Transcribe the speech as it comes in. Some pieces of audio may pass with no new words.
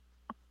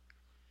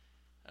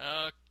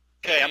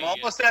I'm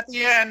almost at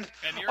the end.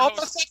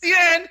 Almost at the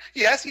end.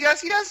 Yes.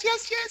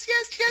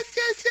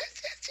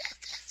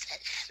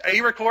 Are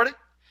you recording?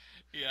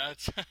 Yeah,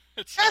 it's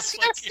yes.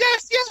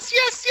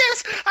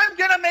 I'm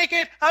gonna make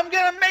it.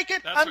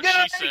 That's what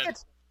she said.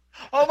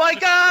 Oh my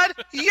God!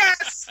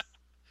 Yes.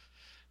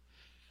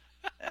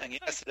 And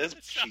yes, it is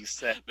what she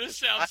said. This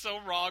sounds so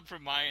wrong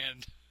from my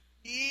end.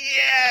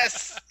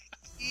 Yes.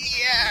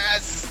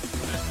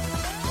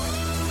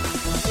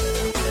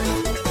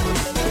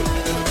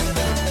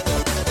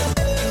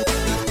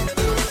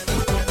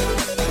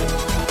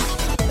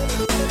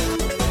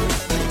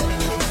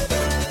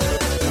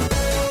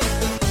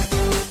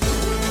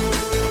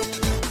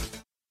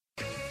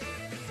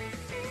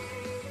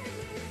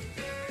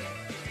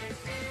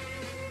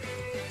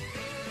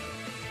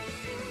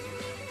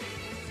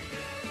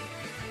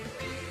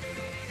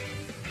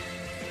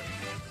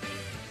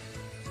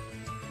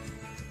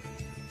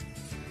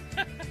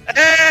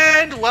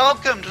 And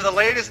welcome to the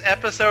latest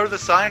episode of the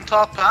Science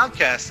Talk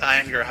Podcast. I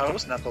am your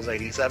host,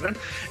 Knuckles87,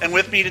 and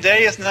with me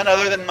today is none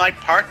other than my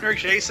partner,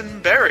 Jason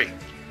Berry.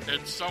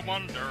 It's a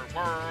wonder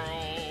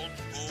world,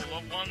 full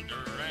of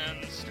wonder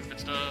and stupid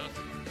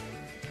stuff.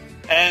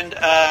 And,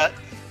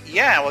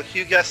 what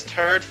you just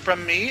heard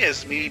from me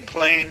is me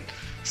playing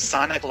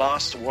Sonic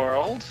Lost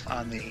World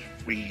on the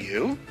Wii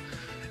U,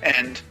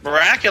 and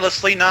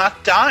miraculously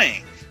not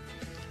dying.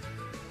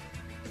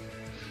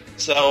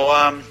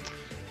 So,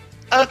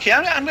 okay,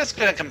 I'm just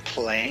going to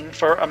complain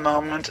for a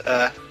moment.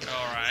 All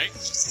right.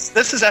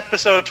 This is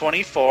episode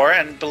 24,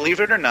 and believe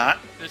it or not...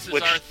 This is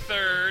our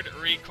third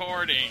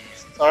recording.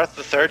 The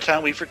third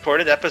time we've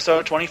recorded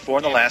episode 24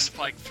 in the last...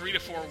 like 3 to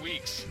 4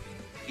 weeks.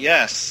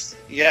 Yes.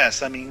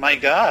 I mean, my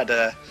God.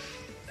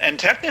 And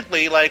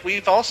technically,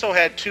 we've also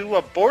had 2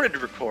 aborted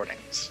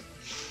recordings.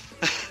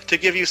 To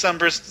give you some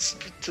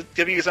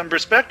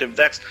perspective,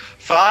 that's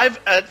 5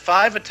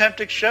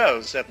 attempted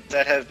shows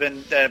that have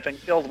been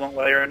killed one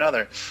way or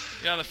another.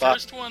 Yeah, the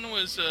first one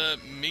was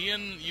me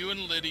and you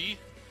and Liddy.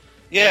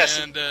 Yes,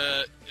 and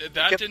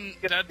that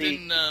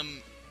didn't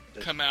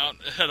come out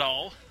at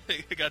all.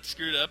 It got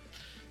screwed up.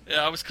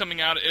 I was coming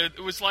out.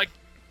 It was like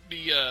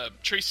the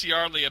Tracy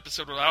Yardley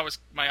episode where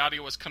my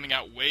audio was coming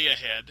out way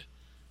ahead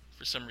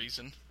for some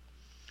reason.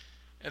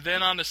 And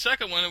then on the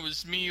second one, it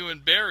was me, you,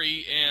 and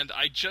Barry, and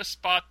I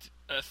just bought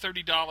a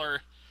 $30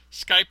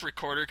 Skype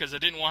recorder because I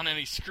didn't want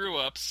any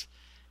screw-ups,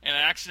 and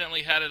I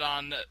accidentally had it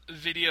on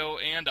video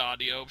and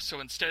audio, so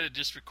instead it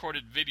just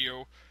recorded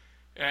video,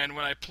 and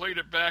when I played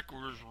it back, it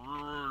was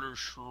really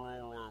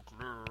slow.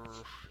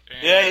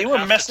 Yeah, you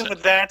were messing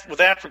with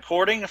that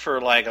recording for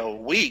a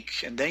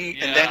week, and then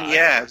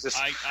it was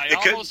just, it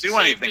couldn't do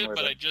anything with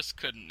it. But I just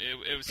couldn't.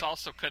 It was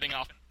also cutting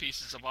off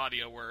pieces of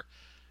audio where...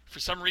 For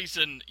some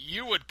reason,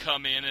 you would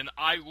come in, and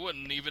I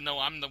wouldn't, even though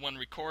I'm the one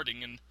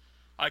recording, and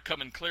I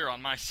come in clear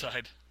on my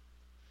side.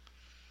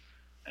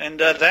 And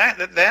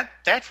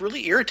that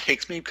really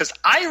irritates me, because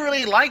I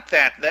really liked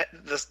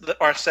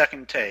our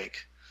second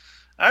take.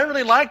 I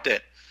really liked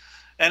it.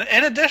 And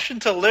in addition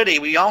to Liddy,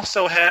 in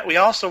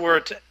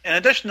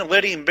addition to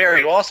Liddy and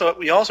Barry,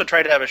 we also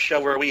tried to have a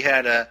show where we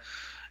had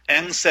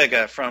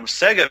N-Sega from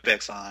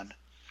SegaBix on.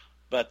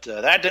 But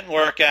that didn't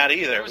work out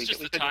either. It was just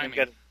the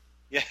timing.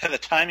 Yeah, the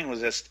timing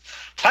just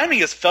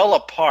fell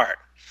apart.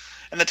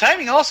 And the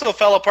timing also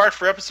fell apart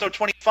for episode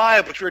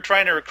 25, which we were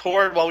trying to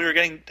record while we were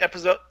getting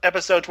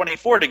episode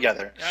 24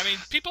 together. I mean,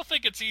 people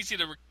think it's easy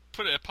to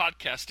put a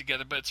podcast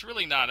together, but it's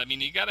really not. I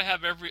mean, you got to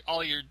have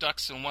all your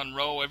ducks in one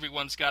row.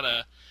 Everyone's got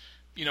to,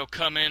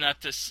 come in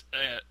at this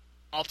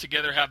all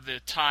together, have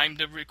the time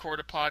to record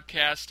a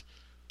podcast.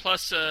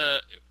 Plus,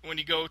 when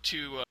you go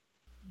to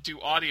do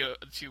audio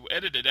to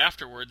edit it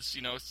afterwards,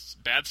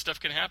 bad stuff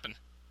can happen.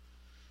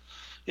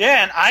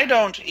 Yeah, and I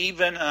don't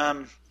even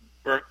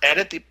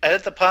edit the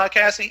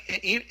podcast,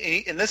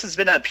 and this has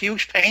been a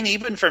huge pain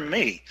even for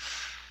me,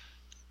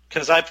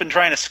 because I've been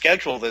trying to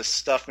schedule this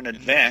stuff in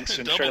advance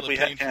to ensure that we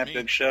can have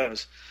big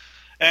shows.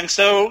 And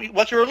so,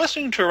 what you're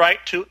listening to right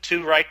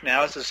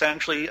now is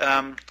essentially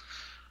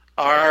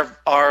our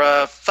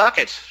fuck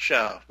it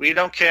show. We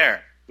don't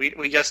care.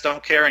 We just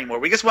don't care anymore.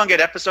 We just want to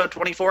get episode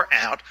 24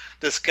 out,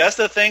 discuss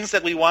the things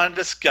that we want to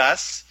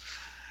discuss,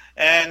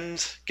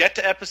 and get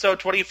to episode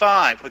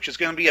 25, which is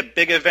going to be a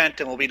big event,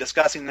 and we'll be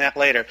discussing that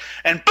later.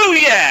 And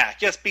booyah!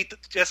 Just beat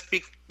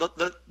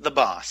the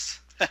boss.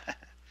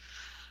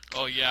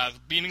 Oh yeah,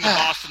 beating the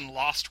boss in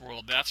Lost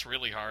World, that's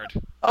really hard.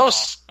 Oh,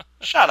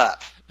 shut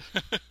up.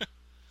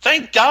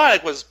 Thank God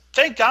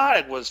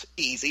it was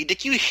easy.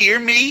 Did you hear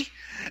me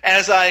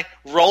as I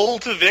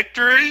rolled to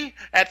victory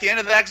at the end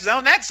of that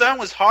zone? That zone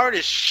was hard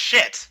as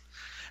shit.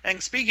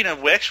 And speaking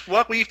of which,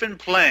 what we've been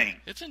playing.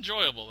 It's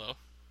enjoyable, though.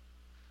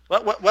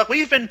 What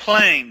we've been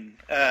playing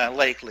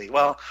lately,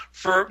 well,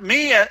 for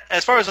me,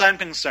 as far as I'm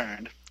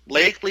concerned,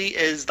 lately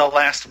is the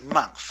last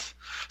month.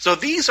 So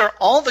these are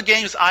all the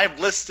games I've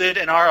listed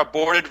in our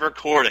aborted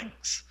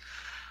recordings.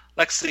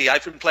 Let's see,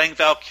 I've been playing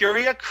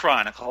Valkyria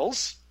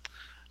Chronicles,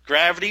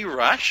 Gravity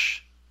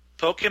Rush,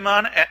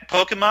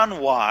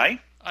 Pokemon Y,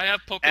 I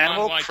have Pokemon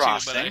Animal Y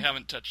Crossing, too, but I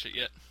haven't touched it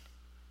yet.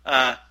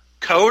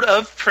 Code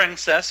of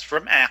Princess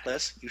from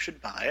Atlas. You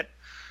should buy it.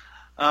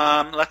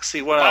 Let's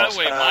see what else.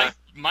 By the way,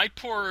 my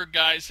poor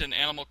guys in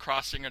Animal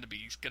Crossing are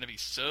going to be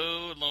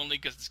so lonely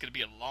because it's going to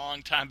be a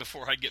long time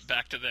before I get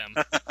back to them.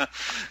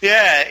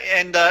 Yeah,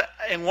 and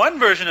in one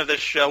version of this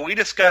show, we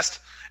discussed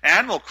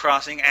Animal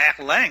Crossing at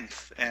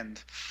length,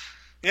 and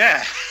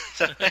yeah.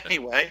 So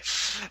anyway,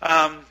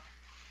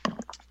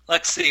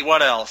 let's see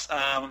what else.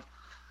 I've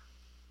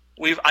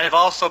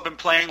also been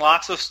playing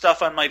lots of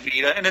stuff on my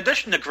Vita. In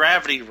addition to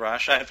Gravity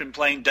Rush, I've been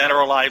playing Dead or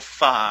Alive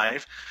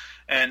 5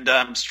 and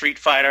Street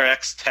Fighter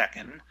X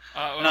Tekken.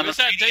 Is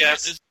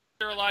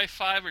Dead or Alive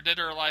 5 or Dead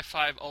or Alive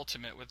 5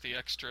 Ultimate with the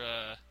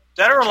extra...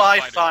 Dead or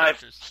Alive 5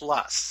 characters?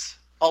 Plus.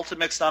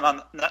 Ultimate's not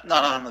on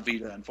the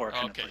Vita,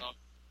 unfortunately. Okay.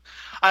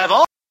 I've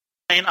also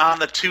been playing on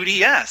the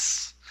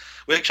 2DS,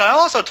 which I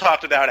also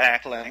talked about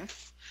at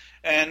length.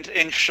 And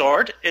in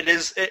short, it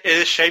is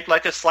shaped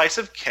like a slice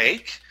of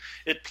cake.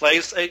 It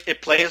plays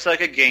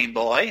like a Game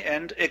Boy,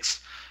 and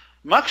it's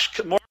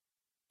much more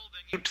than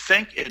you'd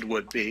think it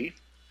would be,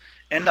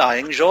 and I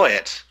enjoy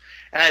it.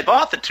 And I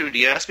bought the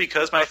 2DS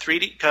because I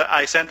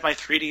sent my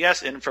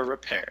 3DS in for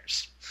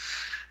repairs.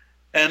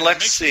 And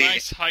let's see. It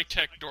makes a nice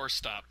high-tech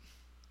doorstop.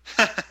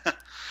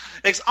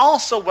 It's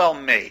also well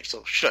made,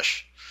 so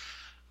shush.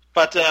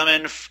 But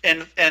and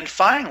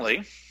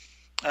finally,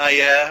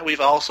 we've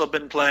also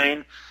been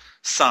playing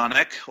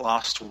Sonic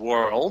Lost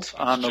World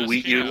on the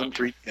Wii U and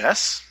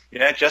 3DS.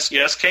 Yeah, it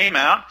just came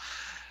out,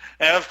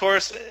 and of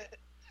course,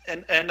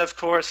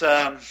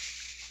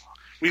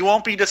 we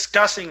won't be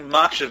discussing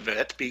much of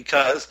it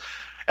because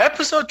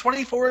episode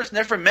 24 is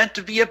never meant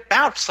to be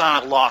about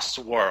Sonic Lost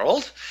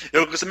World.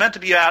 It was meant to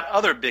be about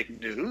other big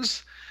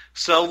news.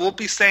 So we'll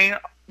be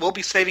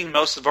saving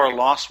most of our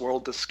Lost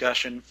World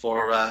discussion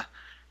for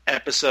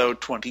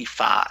episode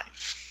 25.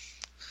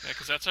 Yeah,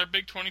 because that's our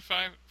big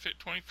 25th.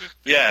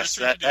 Yes,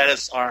 that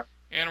is our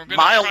and we're going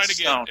to try to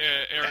get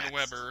Aaron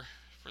Weber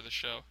for the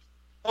show.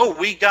 Oh,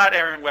 we got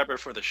Aaron Weber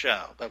for the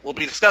show, but we'll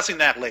be discussing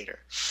that later.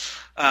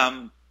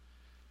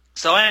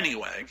 So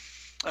anyway,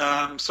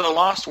 so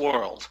Lost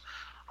World.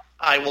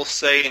 I will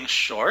say in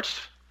short,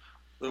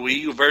 the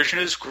Wii U version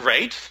is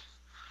great.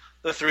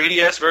 The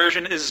 3DS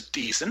version is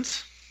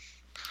decent.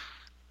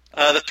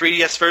 The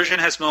 3DS version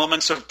has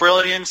moments of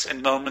brilliance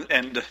and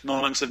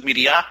moments of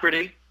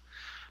mediocrity.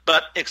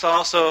 But it's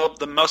also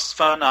the most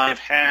fun I've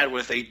had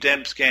with a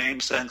DIMPS game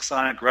since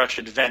Sonic Rush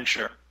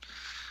Adventure.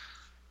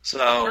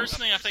 So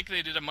personally, I think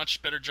they did a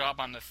much better job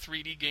on the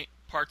 3D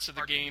parts of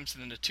the games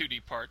than the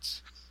 2D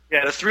parts.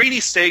 Yeah, the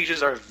 3D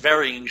stages are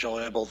very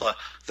enjoyable. The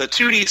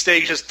 2D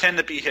stages tend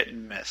to be hit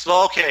and miss.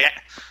 Well, okay.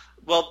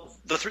 Well,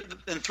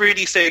 in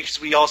 3D stages,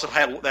 we also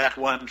had that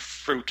one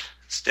fruit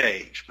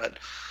stage. But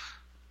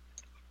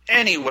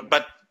anyway,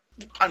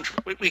 I'm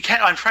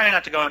trying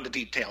not to go into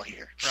detail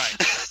here. Right.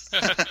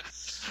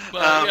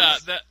 Well,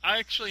 I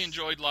actually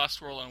enjoyed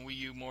Lost World on Wii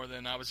U more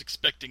than I was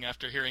expecting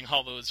after hearing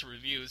all those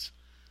reviews.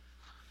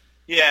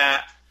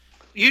 Yeah,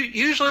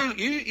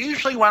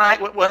 usually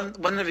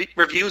when the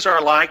reviews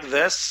are like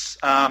this,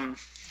 I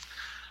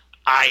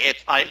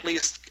at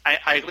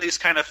least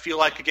kind of feel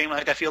like a game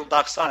like I feel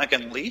about Sonic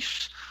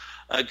Unleashed,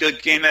 a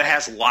good game that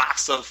has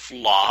lots of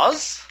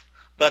flaws,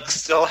 but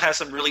still has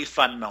some really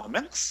fun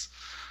moments.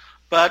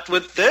 But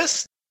with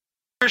this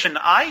version,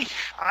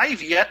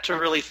 I've yet to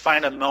really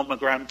find a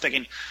moment where I'm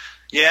thinking,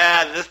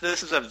 yeah,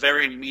 this is a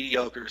very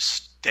mediocre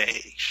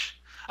stage.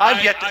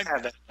 I've yet to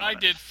have that moment. I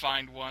did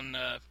find one,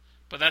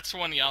 but that's the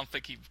one I don't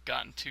think you've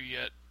gotten to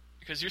yet,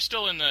 because you're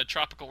still in the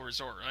Tropical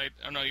Resort, right?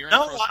 Oh no, you're in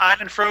Frozen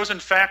I'm in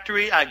Frozen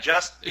Factory. I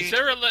just is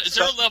there a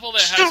level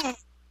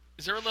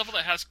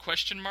that has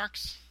question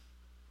marks?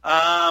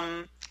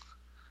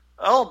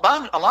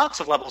 Lots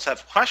of levels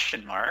have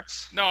question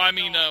marks. No, I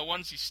mean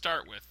ones you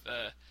start with.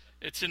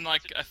 It's in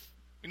like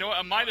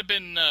it might have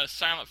been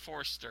Silent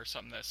Forest or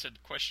something that said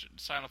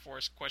Silent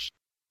Forest question.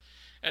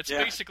 It's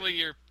basically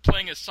you're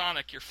playing as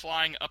Sonic. You're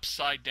flying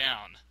upside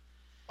down.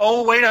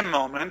 Oh, wait a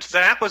moment.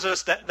 That was a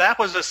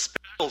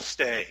special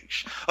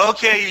stage.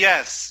 Okay,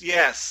 yes.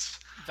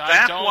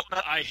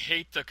 I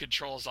hate the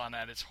controls on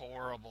that. It's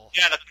horrible.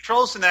 Yeah, the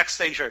controls in that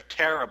stage are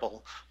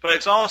terrible, but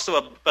it's also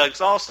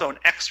an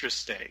extra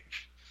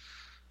stage.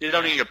 You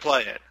don't need to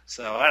play it,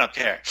 so I don't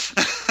care.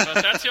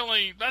 But that's the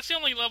only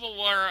level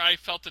where I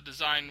felt the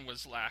design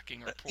was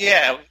lacking or poor.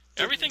 Yeah.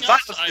 Everything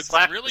else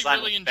I've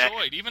really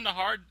enjoyed. Even the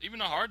hard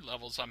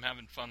levels I'm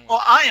having fun with.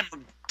 Well, I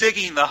am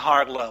digging the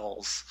hard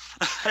levels.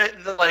 It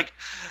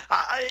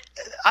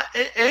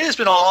has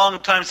been a long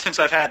time since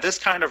I've had this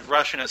kind of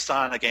rush in a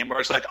Sonic game where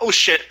it's like, oh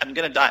shit, I'm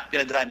gonna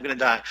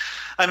die.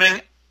 I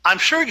mean, I'm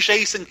sure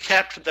Jason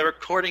kept the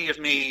recording of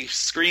me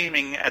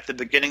screaming at the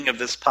beginning of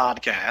this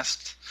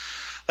podcast.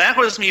 That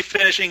was me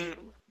finishing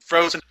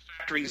Frozen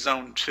Factory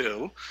Zone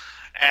 2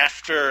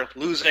 after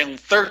losing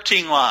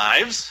 13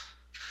 lives.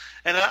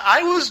 And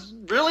I was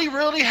really,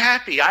 really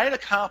happy. I had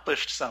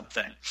accomplished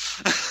something.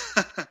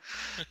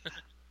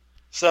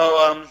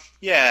 So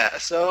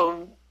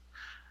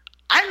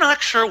I'm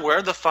not sure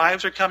where the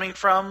 5s are coming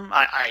from.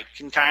 I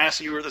can kind of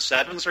see where the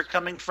 7s are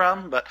coming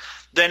from, but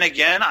then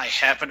again, I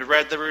haven't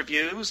read the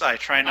reviews. I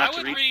try not to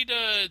read. I would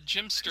read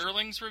Jim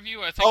Sterling's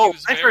review. I think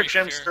I've heard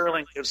Jim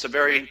Sterling gives a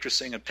very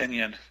interesting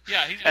opinion.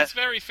 Yeah, he's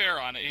very fair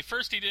on it. At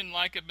first, he didn't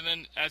like it, but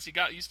then as he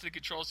got used to the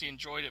controls, he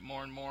enjoyed it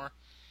more and more.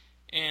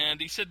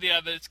 And he said,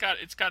 that it's got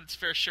its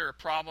fair share of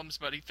problems,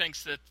 but he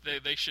thinks that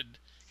they should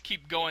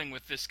keep going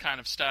with this kind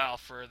of style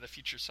for the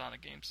future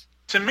Sonic games.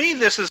 To me,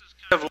 this is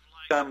kind of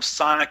like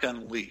Sonic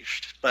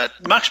Unleashed, but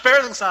much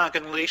better than Sonic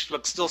Unleashed,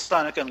 but still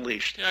Sonic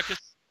Unleashed. Yeah, because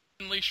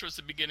Unleashed was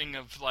the beginning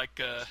of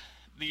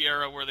the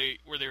era where they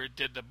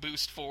did the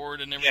boost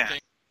forward and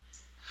everything.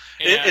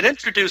 Yeah. It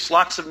introduced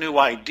lots of new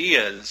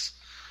ideas.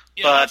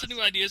 Yeah, lots of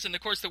new ideas, and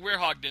of course the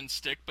Werehog didn't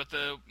stick, but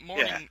the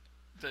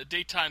the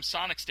daytime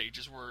Sonic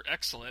stages were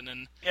excellent,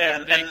 and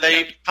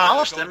they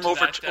polished them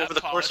over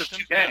the course of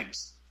 2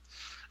 games.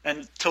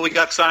 Until we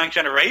got Sonic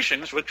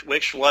Generations,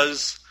 which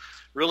was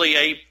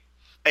really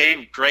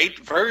a great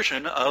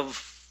version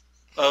of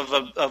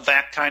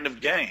that kind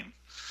of game,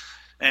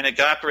 and it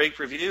got great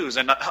reviews.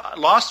 And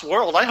Lost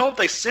World, I hope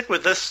they stick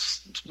with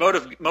this mode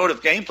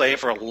of gameplay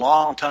for a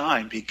long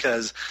time,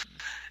 because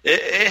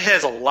it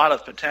has a lot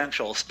of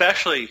potential,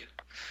 especially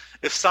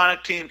if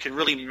Sonic Team can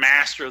really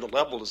master the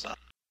level design.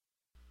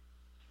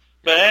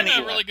 But anyway,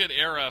 a really good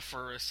era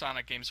for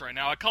Sonic games right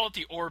now. I call it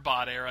the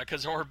Orbot era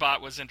because Orbot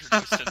was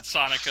introduced in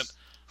Sonic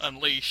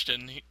Unleashed,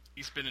 and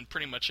he's been in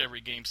pretty much every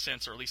game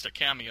since, or at least a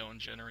cameo in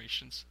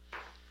Generations.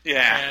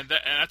 Yeah, and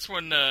that's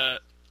when the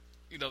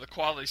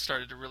quality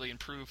started to really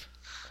improve.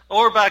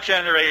 Orbot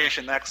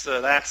Generation. That's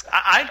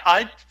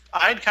I'd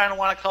kind of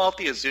want to call it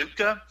the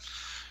Azuka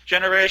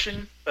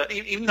generation, but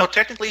even though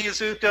technically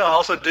Azuka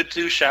also did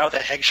do Shadow the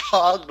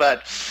Hedgehog,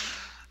 but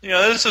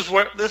this is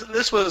where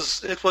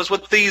it was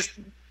with these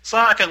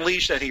Sonic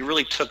Unleashed that he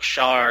really took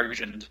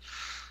charge and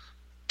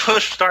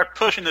start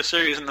pushing the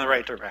series in the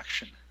right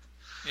direction.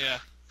 Yeah.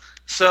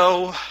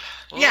 So,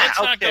 let's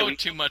not go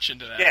too much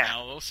into that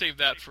now. We'll save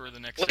that for the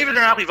next Believe it or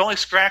not, we've only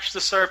scratched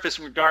the surface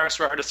in regards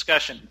to our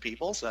discussion,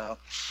 people, so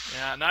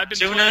yeah, and I've been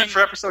tune in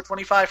for episode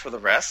 25 for the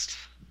rest.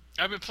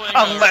 I've been playing...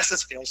 Unless it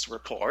fails to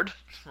record.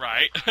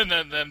 Right, and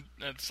then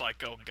it's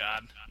like, oh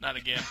god, not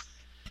again.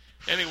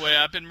 Anyway,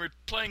 I've been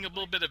playing a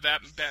little bit of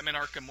Batman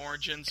Arkham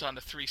Origins on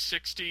the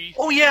 360.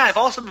 Oh yeah, I've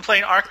also been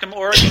playing Arkham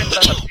Origins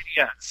on the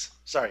 3DS.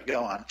 Sorry,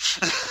 go on.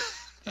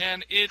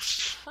 And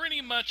it's pretty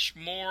much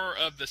more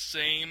of the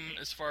same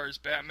as far as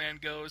Batman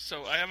goes,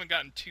 so I haven't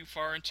gotten too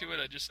far into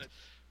it. I just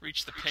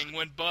reached the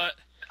Penguin, but...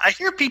 I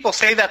hear people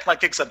say that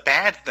like it's a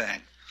bad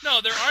thing. No,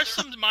 there are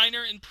some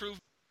minor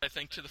improvements, I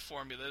think, to the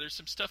formula. There's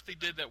some stuff they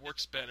did that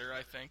works better,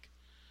 I think.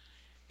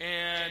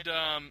 And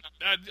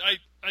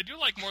I do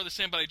like more of the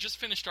same, but I just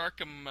finished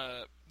Arkham,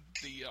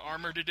 the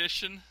Armored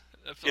Edition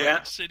of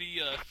Arkham City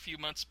a few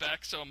months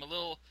back, so I'm a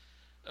little,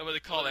 what do they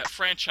call that,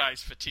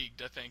 franchise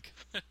fatigued, I think.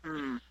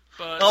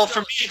 But, well, for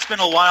me, it's been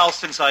a while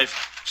since I've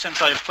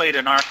played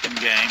an Arkham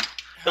game.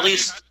 At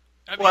least,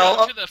 have you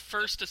gone to the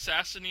first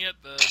Assassin yet,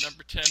 the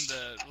number 10,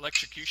 the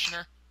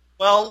Electrocutioner?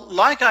 Well,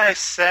 like I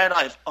said,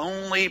 I've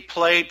only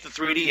played the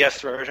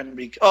 3DS version.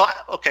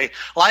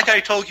 Like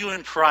I told you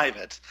in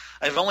private,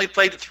 I've only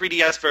played the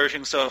 3DS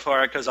version so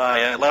far because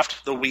I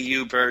left the Wii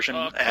U version.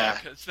 Okay,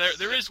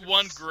 there is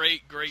one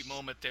great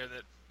moment there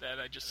that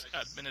I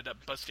ended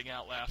up busting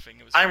out laughing.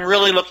 I'm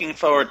really looking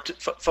forward to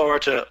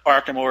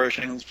Arkham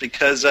Origins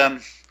because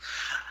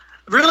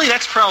really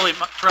that's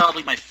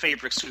probably my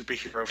favorite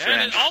superhero franchise.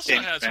 And it also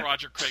has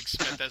Roger Craig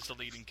Smith as the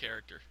leading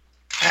character.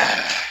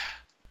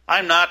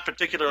 I'm not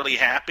particularly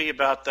happy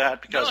about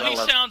that because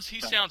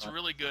he sounds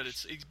really good.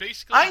 He's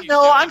basically.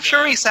 I'm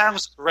sure he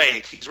sounds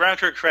great. He's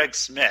Roger Craig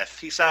Smith.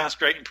 He sounds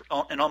great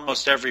in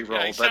almost every role.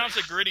 Yeah, he sounds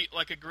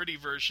like a gritty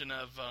version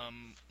of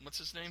what's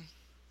his name?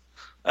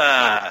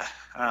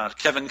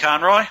 Kevin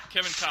Conroy.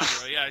 Kevin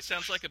Conroy. Yeah, he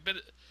sounds like a bit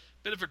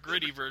of a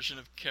gritty version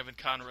of Kevin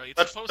Conroy.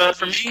 But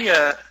for me,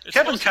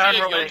 Kevin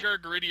Conroy, be a younger,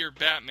 grittier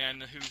Batman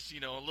who's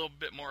a little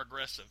bit more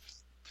aggressive.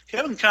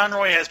 Kevin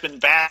Conroy has been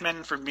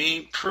Batman for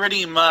me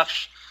pretty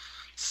much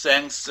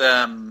since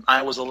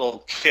I was a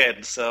little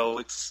kid,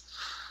 so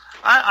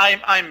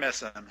I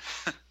miss him.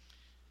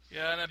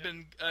 Yeah,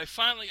 and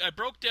I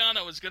broke down.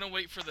 I was gonna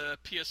wait for the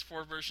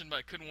PS4 version, but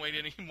I couldn't wait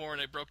anymore,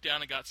 and I broke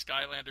down and got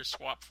Skylander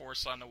Swap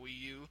Force on the Wii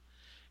U,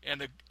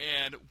 and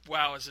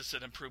wow, is this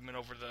an improvement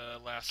over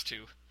the last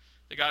two?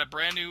 They got a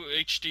brand new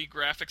HD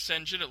graphics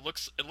engine. It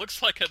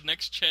looks like a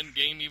next gen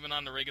game even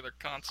on the regular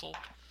console.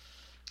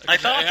 I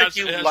thought that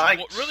you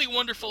liked really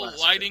wonderful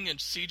lighting and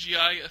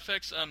CGI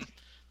effects.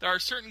 There are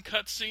certain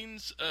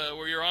cutscenes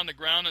where you're on the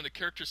ground and the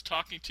character's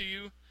talking to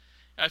you.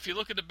 If you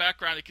look at the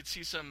background, you can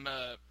see some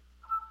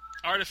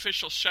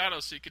artificial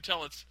shadows, so you can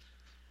tell it's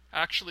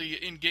actually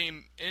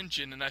in-game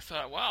engine. And I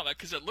thought, wow,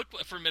 because it looked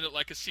for a minute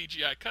like a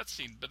CGI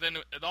cutscene, but then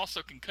it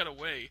also can cut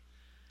away.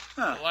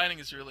 Huh. The lighting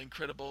is really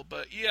incredible.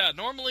 But yeah,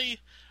 normally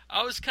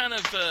I was kind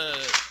of I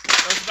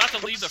was about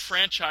to leave the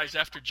franchise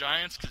after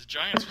Giants because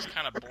Giants was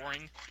kind of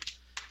boring.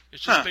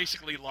 It's just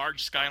basically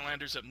large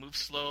Skylanders that move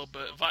slow,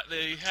 but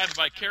they had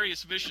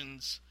Vicarious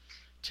Visions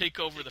take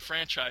over the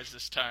franchise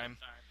this time.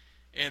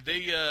 And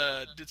they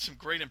did some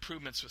great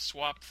improvements with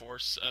Swap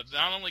Force.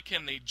 Not only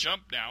can they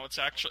jump now, it's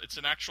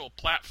an actual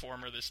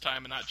platformer this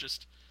time, and not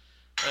just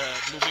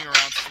moving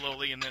around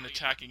slowly and then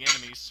attacking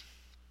enemies.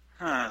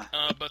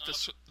 But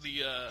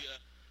the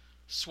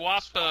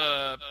swap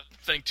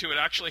thing to it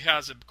actually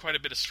has quite a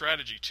bit of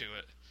strategy to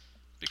it,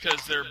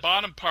 because their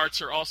bottom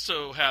parts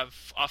also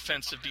have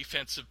offensive,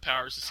 defensive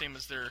powers, the same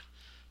as their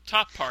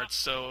top parts.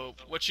 So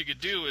what you could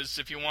do is,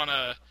 if you want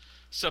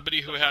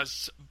somebody who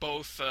has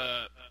both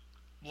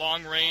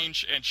long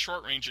range and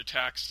short range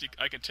attacks,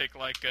 I can take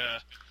like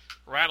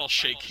Rattle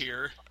Shake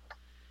here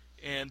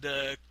and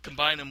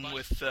combine them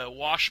with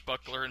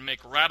Washbuckler and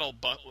make Rattle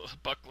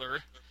Buckler.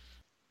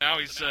 Now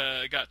he's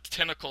got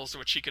tentacles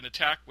which he can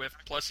attack with,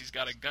 plus he's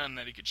got a gun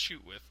that he can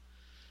shoot with.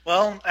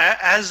 Well,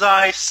 as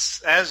I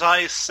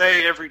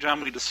say every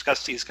time we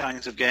discuss these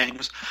kinds of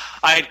games,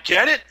 I'd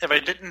get it if I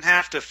didn't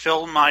have to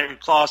fill my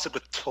closet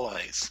with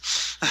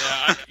toys.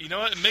 Yeah, you know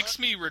what? It makes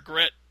me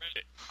regret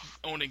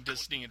owning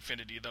Disney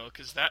Infinity, though,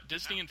 because that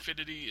Disney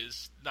Infinity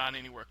is not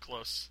anywhere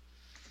close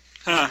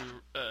to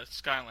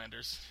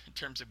Skylanders in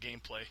terms of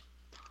gameplay.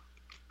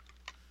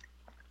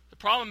 The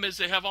problem is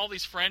they have all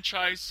these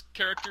franchise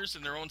characters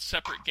in their own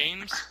separate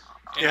games,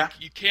 and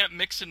you can't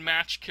mix and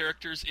match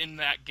characters in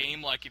that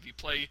game. Like if you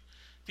play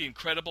The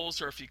Incredibles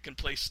or if you can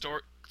play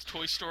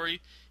Toy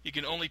Story, you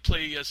can only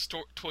play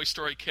Toy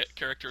Story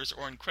characters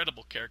or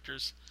Incredible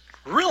characters.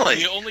 Really?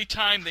 The only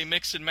time they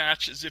mix and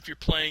match is if you're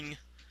playing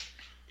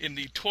in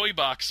the Toy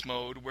Box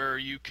mode, where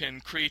you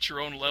can create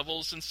your own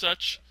levels and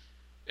such.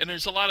 And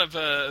there's a lot of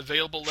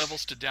available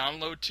levels to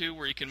download too,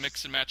 where you can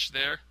mix and match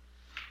there.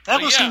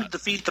 That would seem to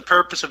defeat the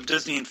purpose of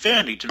Disney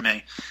Infinity to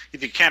me.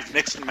 If you can't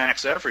mix and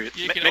match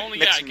everything. You can only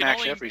mix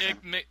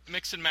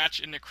and match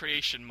in the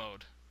creation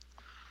mode,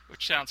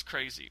 which sounds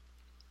crazy.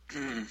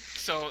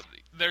 So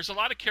there's a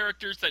lot of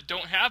characters that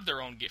don't have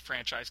their own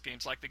franchise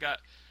games. Like they got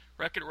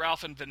Wreck-It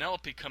Ralph and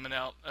Vanellope coming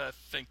out, I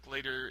think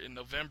later in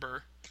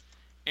November,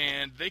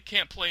 and they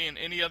can't play in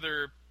any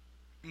other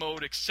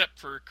mode except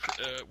for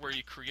where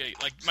you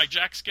create. Like my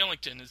Jack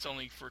Skellington is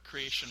only for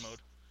creation mode.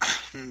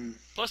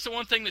 Plus, the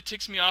one thing that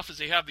ticks me off is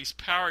they have these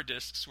power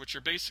discs, which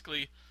are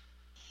basically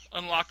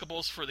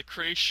unlockables for the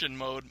creation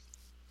mode,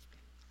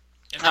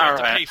 and you have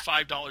to pay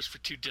 $5 for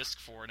 2 discs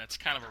for, and it's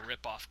kind of a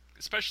rip-off,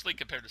 especially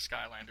compared to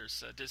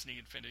Skylanders. Disney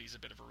Infinity is a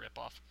bit of a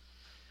rip-off.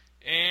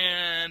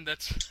 And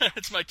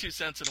that's my 2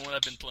 cents on what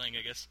I've been playing,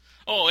 I guess.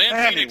 Oh,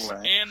 and Phoenix,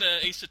 and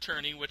Ace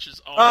Attorney, which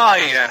is all. Oh,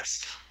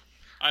 yes.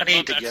 I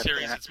love that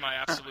series. That. It's my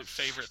absolute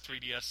favorite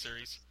 3DS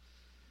series.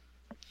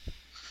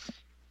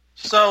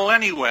 So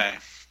anyway,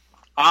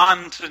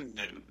 on to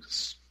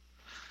news.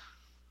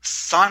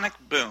 Sonic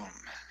Boom.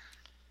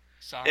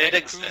 It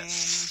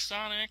exists.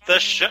 Sonic Boom.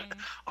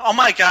 Oh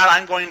my God,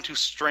 I'm going to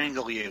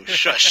strangle you.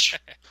 Shush.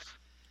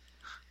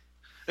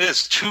 It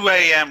is 2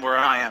 a.m. where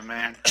I am,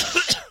 man.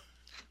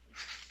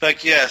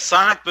 But yeah,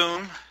 Sonic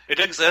Boom, it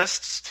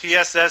exists.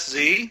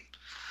 TSSZ,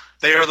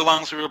 they are the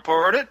ones who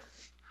reported it.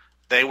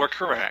 They were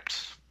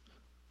correct.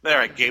 There,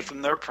 I gave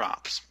them their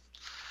props.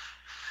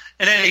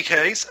 In any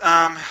case,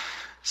 yeah,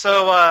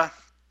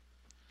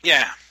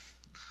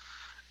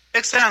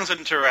 it sounds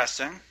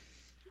interesting.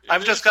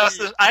 I've discussed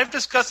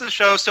this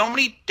show so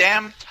many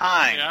damn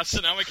times. Yeah,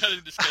 so now we gotta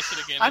discuss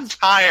it again. I'm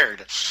tired.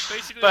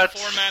 Basically, the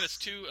format is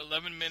 2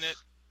 11-minute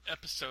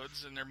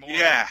episodes, and they're more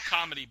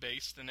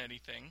comedy-based than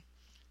anything.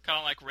 Kind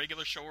of like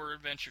regular show or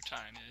Adventure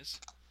Time is.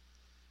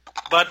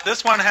 But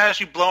this one has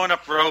them blowing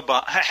up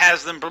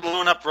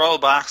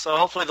robots, so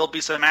hopefully there'll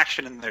be some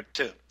action in there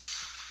too.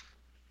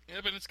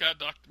 Yeah, but it's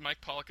got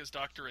Mike Pollock as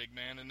Dr.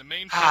 Eggman, and the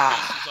main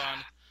focus is on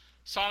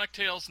Sonic,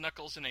 Tails,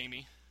 Knuckles, and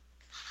Amy.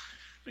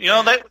 You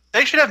know,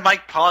 they should have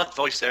Mike Pollock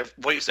voice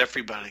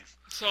everybody.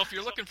 So if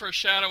you're looking for a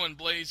Shadow and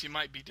Blaze, you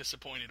might be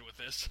disappointed with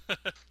this.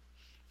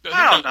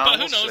 I don't know.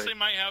 But who knows? They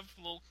might have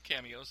little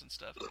cameos and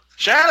stuff.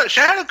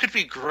 Shadow could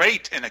be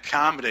great in a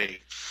comedy,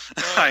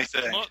 I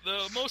think.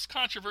 The most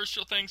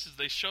controversial things is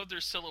they showed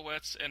their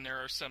silhouettes, and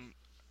there are some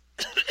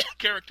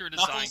character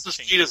design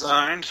changes.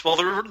 Redesigned. Well,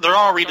 they're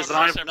all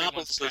redesigned.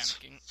 Knuckles is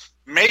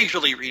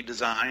majorly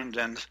redesigned,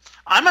 and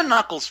I'm a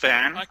Knuckles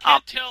fan. I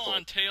can't tell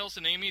on Tails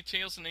and Amy.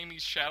 Tails and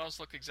Amy's shadows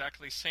look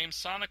exactly the same.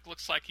 Sonic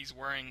looks like he's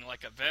wearing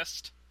like a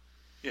vest.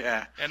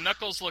 Yeah. And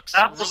Knuckles looks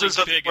really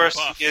big and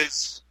buff. He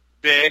is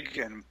big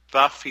and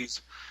buff.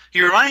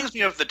 He reminds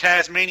me of the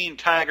Tasmanian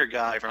Tiger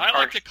guy from I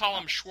like to call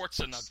him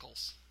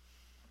Schwarzenegger.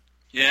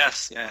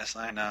 Yes,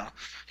 I know.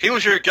 He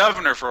was your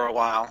governor for a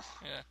while.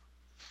 Yeah.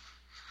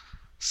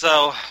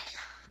 So,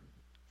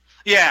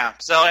 yeah.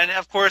 So, and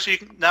of course,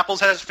 Knuckles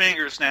has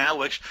fingers now,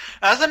 which,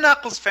 as a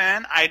Knuckles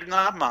fan, I do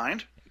not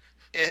mind.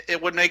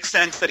 It would make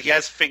sense that he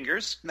has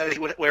fingers, that he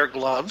would wear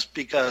gloves,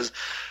 because,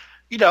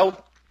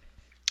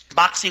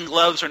 boxing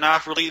gloves are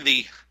not really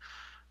the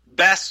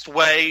best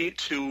way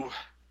to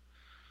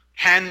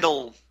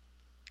handle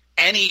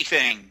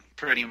anything,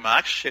 pretty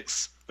much.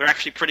 It's They're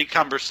actually pretty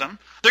cumbersome.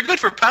 They're good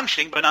for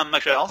punching, but not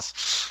much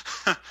else.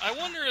 I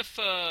wonder if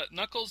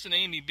Knuckles and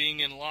Amy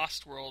being in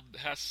Lost World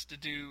has to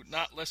do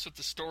not less with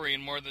the story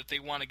and more that they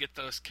want to get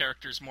those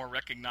characters more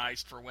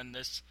recognized for when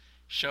this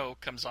show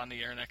comes on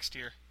the air next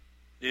year.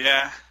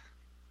 Yeah,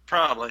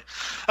 probably.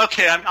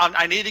 Okay,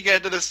 I need to get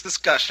into this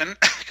discussion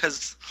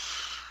because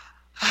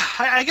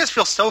I guess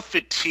feel so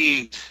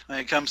fatigued when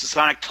it comes to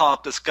Sonic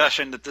Talk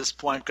discussion at this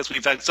point because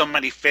we've had so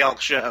many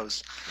failed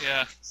shows.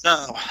 Yeah.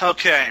 So,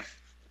 okay.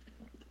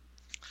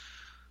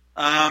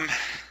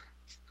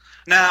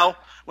 Now,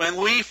 when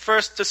we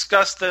first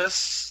discussed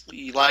this,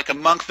 like a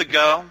month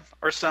ago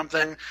or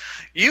something,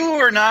 you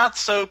were not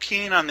so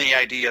keen on the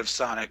idea of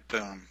Sonic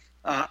Boom,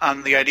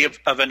 on the idea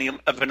of an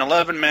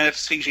 11-minute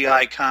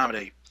CGI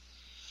comedy.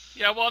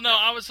 Yeah, well, no,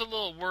 I was a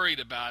little worried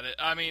about it.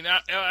 I mean,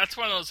 that's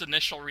one of those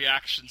initial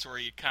reactions where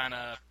you kind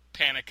of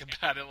panic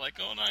about it, like,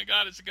 oh my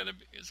god, is it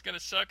gonna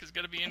suck? Is it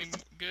gonna be any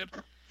good?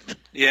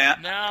 Yeah.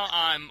 Now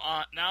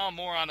I'm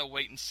more on a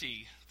wait and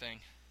see thing.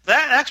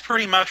 That's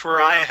pretty much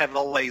where I have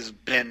always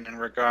been in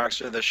regards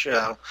to the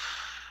show.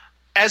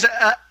 As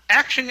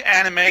action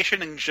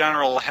animation in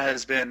general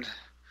has been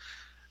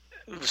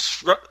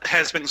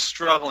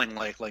struggling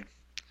lately,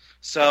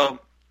 so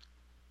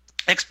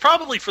it's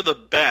probably for the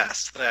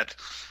best that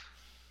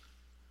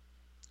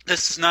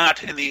this is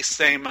not in the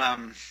same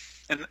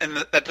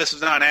that this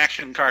is not an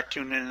action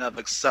cartoon in and of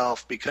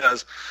itself,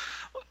 because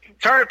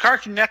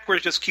Cartoon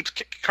Network just keeps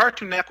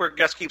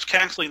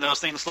canceling those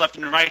things left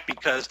and right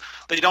because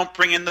they don't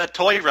bring in the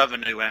toy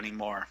revenue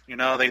anymore. You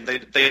know, they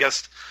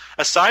just,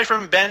 aside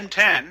from Ben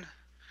 10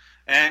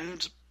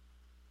 and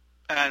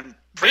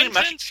pretty Ben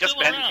much just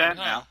Ben 10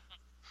 now.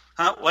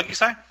 Huh? What'd you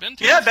say? Ben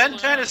 10 yeah, Ben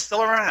 10 is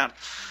still around.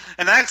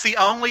 And that's the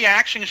only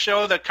action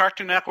show that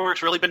Cartoon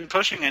Network's really been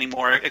pushing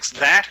anymore. It's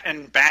that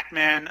and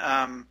Batman,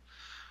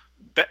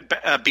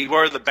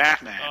 Beware the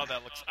Batman. Oh,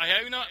 that looks...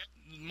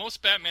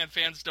 most Batman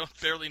fans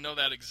barely know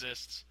that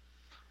exists.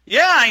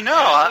 Yeah, I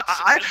know.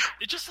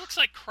 It just looks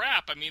like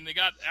crap. I mean, they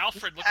got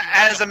Alfred looking like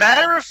as a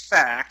matter of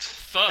fact,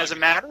 thug.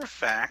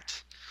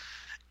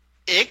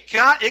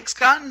 It's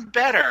gotten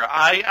better.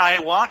 I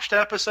watched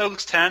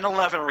episodes 10 and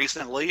 11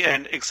 recently,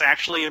 and it's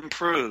actually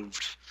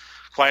improved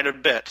quite a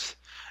bit.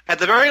 At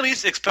the very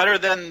least, it's better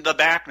than the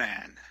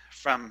Batman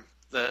from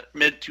the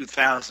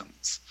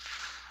mid-2000s.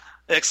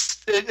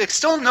 It's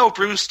still no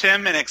Bruce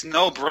Timm, and it's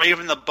no Brave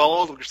and the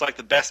Bold, which is like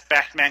the best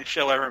Batman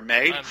show ever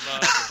made. I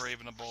love the Brave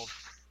and the Bold.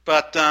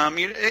 But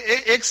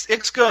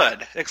it's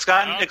good. I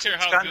don't care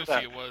how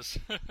goofy it was.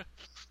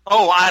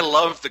 Oh, I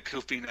love the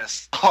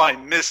goofiness. Oh, I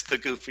miss the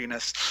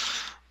goofiness.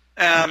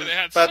 They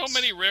had so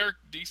many rare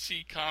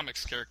DC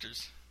Comics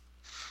characters.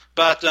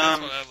 But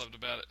that's what I loved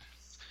about it.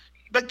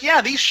 But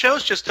yeah, these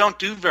shows just don't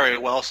do very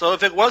well. So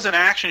if it was an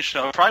action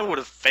show, it probably would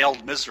have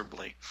failed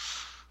miserably.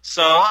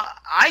 So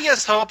I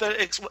just hope that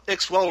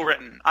it's well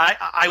written.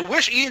 I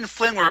wish Ian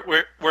Flynn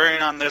were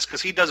in on this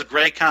because he does a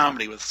great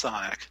comedy with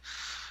Sonic.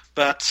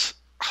 But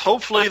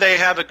hopefully they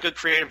have a good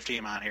creative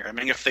team on here. I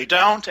mean, if they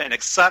don't and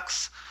it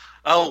sucks,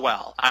 oh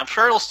well. I'm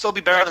sure it'll still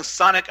be better than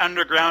Sonic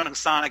Underground and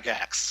Sonic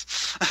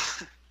X.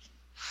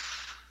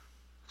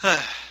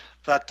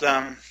 But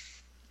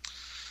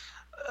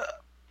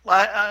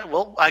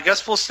I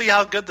guess we'll see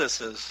how good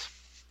this is.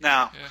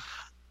 Now. Yeah.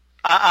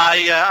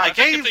 I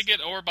think if they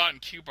get Orbot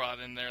and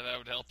Cubot in there, that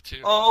would help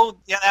too. Oh,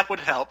 yeah, that would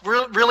help.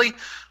 Really,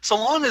 so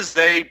long as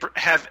they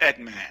have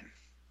Eggman.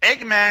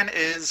 Eggman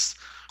is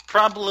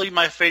probably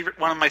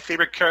one of my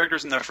favorite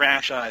characters in the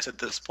franchise at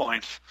this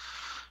point,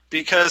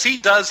 because he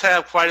does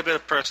have quite a bit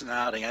of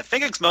personality. I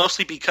think it's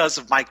mostly because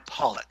of Mike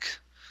Pollock.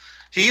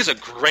 He's a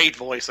great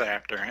voice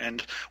actor,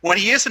 and when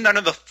he isn't under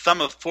the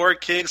thumb of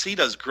 4Kids, he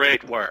does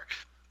great work.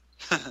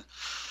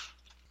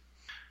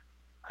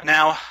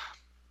 Now,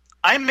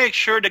 I make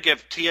sure to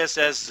give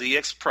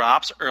TSS-ZX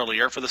props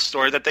earlier for the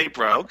story that they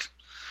broke,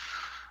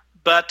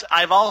 but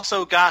I've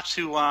also got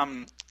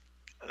to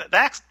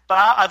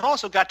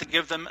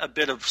give them a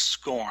bit of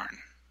scorn,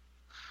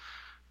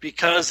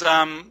 because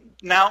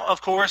now,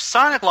 of course,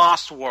 Sonic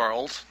Lost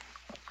World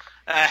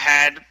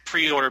had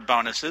pre-order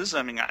bonuses.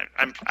 I mean,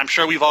 I'm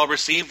sure we've all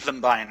received them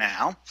by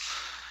now,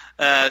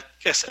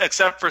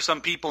 except for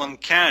some people in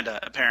Canada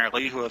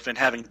apparently who have been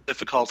having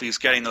difficulties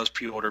getting those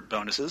pre-order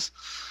bonuses.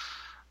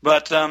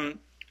 But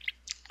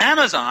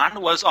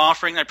Amazon was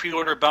offering a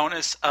pre-order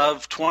bonus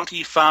of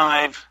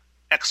 25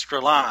 extra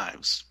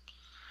lives.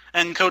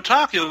 And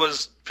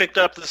Kotaku picked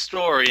up the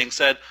story and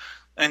said,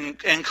 and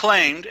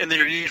claimed in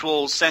their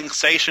usual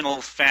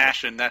sensational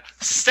fashion that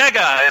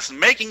Sega is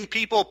making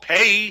people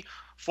pay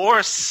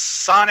for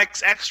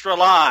Sonic's extra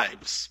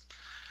lives,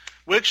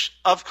 which,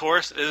 of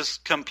course, is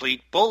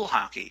complete bull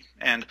hockey.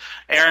 And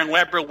Aaron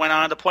Weber went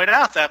on to point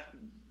out that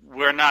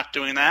we're not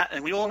doing that,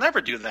 and we will never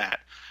do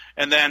that.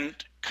 And then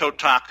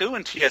Kotaku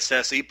and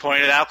TSSE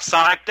pointed out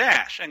Sonic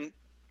Dash, and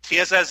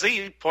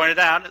TSSE pointed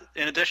out,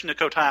 in addition to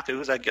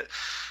Kotaku,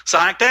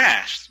 Sonic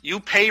Dash.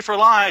 You pay for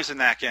lives in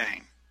that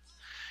game.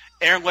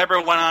 Aaron Weber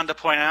went on to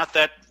point out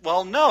that,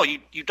 well, no, you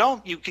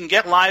don't. You can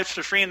get lives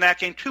for free in that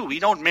game too. We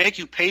don't make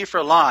you pay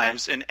for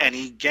lives in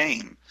any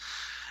game.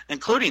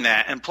 including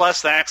that. And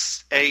plus,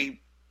 that's a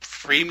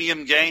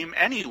freemium game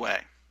anyway.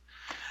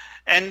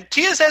 And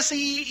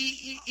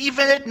TSSE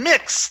even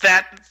admits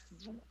that,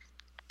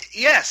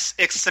 yes,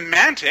 it's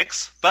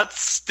semantics, but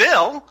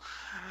still,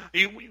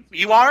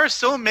 you are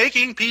still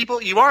making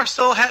people, you are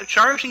still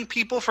charging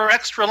people for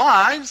extra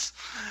lives.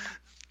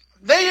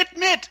 They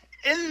admit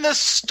in the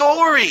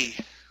story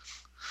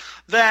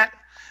that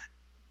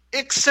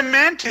it's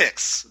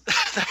semantics,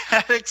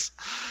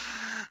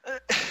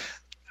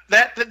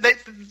 that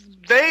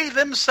they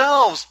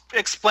themselves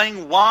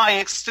explain why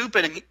it's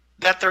stupid and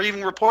that they're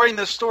even reporting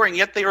this story, and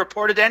yet they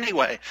report it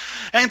anyway.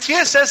 And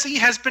TSSE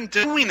has been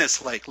doing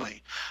this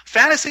lately.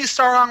 Phantasy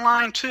Star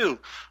Online 2,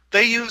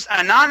 they use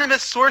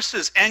anonymous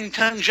sources and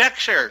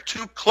conjecture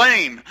to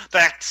claim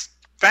that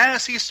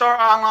Phantasy Star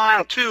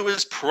Online 2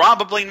 is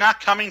probably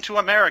not coming to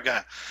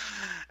America.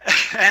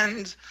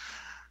 And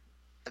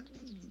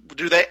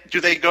do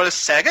they go to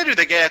Sega? Do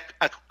they get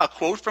a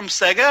quote from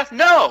Sega?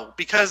 No,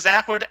 because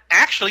that would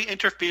actually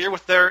interfere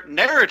with their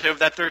narrative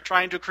that they're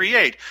trying to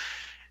create.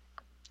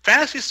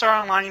 Phantasy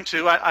Star Online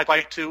 2, I'd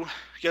like to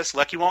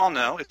let you all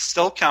know, it's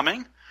still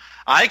coming.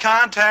 I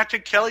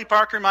contacted Kelly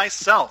Parker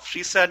myself.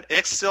 She said,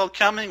 it's still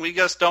coming, we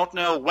just don't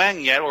know when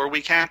yet, or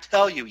we can't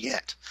tell you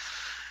yet.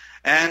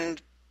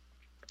 And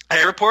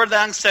I reported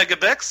that on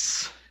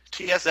SegaBix.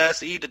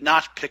 TSSE did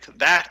not pick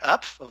that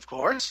up, of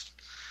course.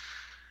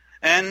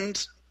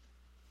 And,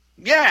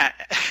 yeah,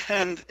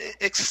 and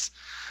it's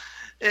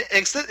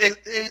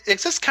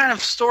this kind of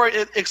story,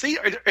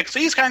 it's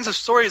these kinds of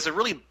stories that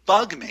really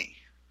bug me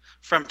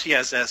from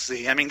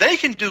TSSE. I mean, they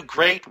can do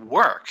great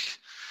work,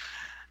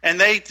 and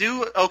they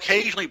do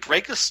occasionally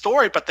break a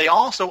story, but they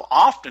also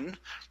often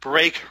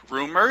break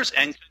rumors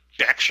and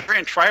conjecture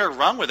and try to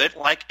run with it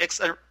like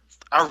it's a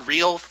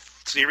real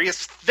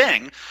serious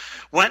thing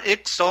when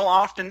it so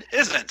often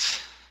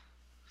isn't.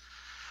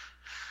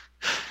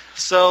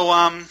 So,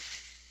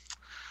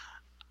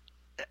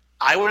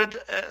 I will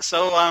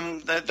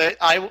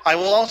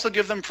also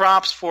give them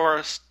props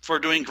for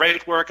doing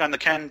great work on the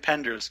Ken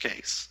Penders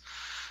case.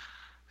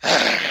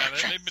 Yeah,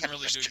 they've been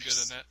really doing good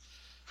in that.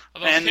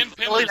 Although and Ken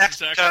Penders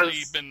has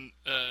actually been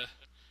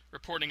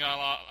reporting on a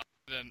lot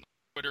on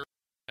Twitter,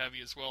 have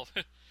you as well.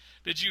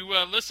 Did you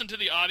listen to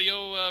the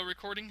audio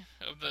recording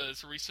of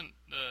this recent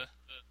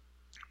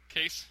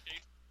case?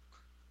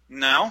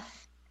 No.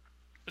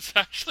 It's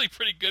actually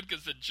pretty good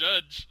because the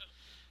judge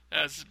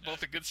has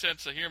both a good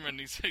sense of humor and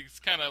he's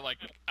kind of like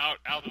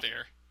out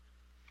there.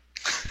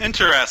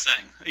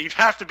 Interesting. You'd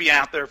have to be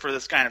out there for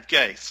this kind of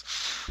case.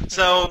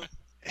 So,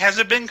 has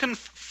it been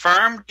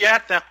confirmed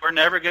yet that we're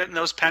never getting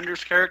those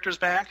Penders characters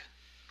back?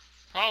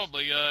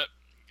 Probably.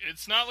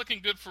 It's not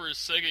looking good for his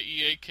Sega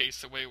EA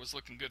case the way it was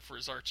looking good for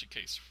his Archie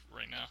case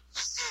right now.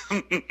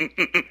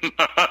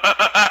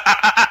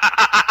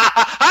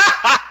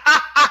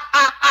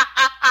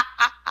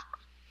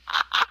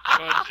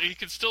 But he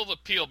could still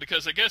appeal,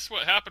 because I guess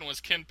what happened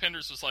was Ken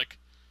Penders was like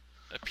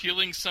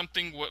appealing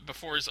something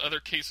before his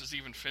other case was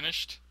even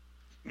finished.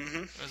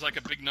 Mm-hmm. It was like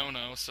a big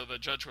no-no, so the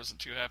judge wasn't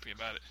too happy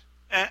about it.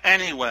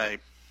 Anyway,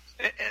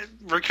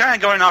 we're kind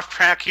of going off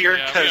track here.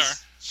 Yeah, we are.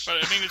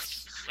 But I mean,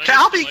 it's.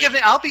 I'll be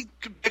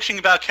bitching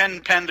about Ken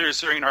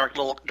Penders during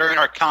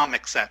our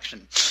comic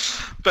section,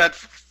 but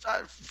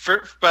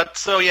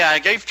so yeah, I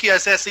gave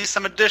TSSE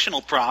some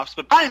additional props,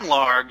 but by and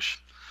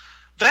large,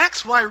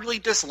 that's what I really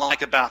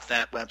dislike about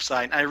that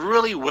website. I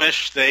really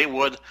wish they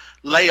would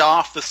lay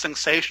off the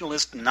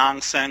sensationalist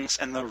nonsense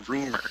and the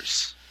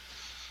rumors.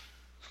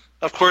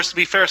 Of course, to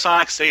be fair,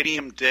 Sonic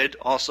Stadium did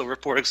also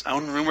report its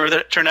own rumor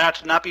that turned out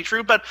to not be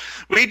true, but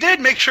we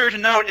did make sure to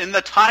note in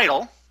the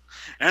title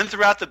and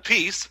throughout the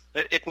piece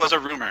that it was a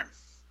rumor.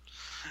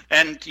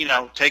 And,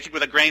 take it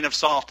with a grain of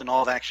salt and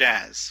all that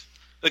jazz.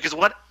 Because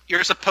what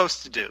you're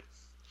supposed to do.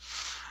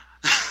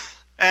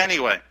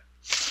 Anyway.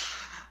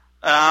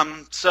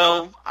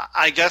 So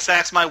I guess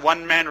that's my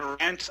one-man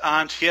rant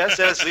on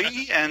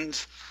TSSE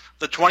and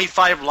the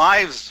 25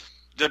 Lives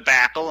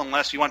debacle,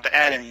 unless you want to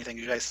add anything,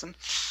 Jason.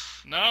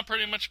 No,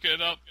 pretty much good.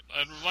 I'd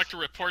like to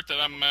report that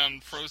I'm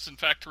on Frozen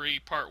Factory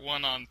Part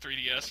 1 on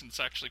 3DS, and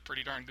it's actually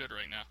pretty darn good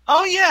right now.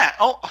 Oh, yeah.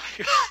 Oh,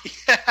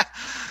 yeah.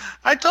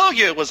 I told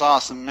you it was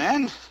awesome,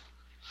 man.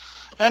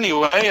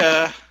 Anyway,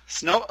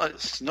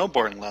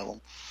 snowboarding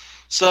level.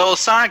 So,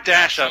 Sonic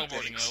Dash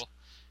updates. Level.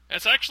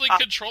 It's actually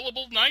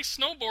controllable, nice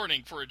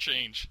snowboarding for a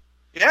change.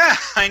 Yeah,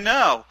 I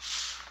know.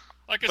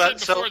 Like I said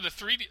before, the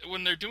 3D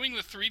when they're doing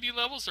the 3D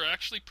levels, they're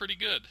actually pretty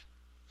good.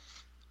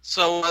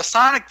 So,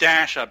 Sonic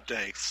Dash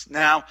updates.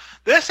 Now,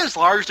 this has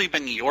largely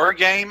been your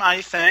game,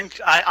 I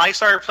think. I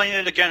started playing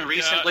it again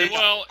recently. Yeah,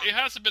 well, it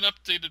hasn't been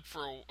updated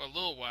for a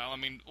little while. I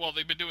mean,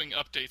 they've been doing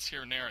updates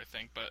here and there, I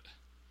think, but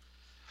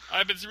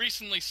I've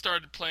recently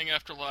started playing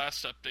after the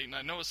last update, and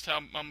I noticed how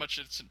much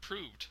it's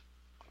improved.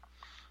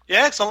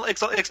 Yeah, it's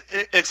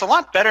a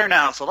lot better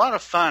now. It's a lot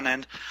of fun,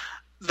 and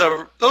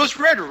those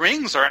red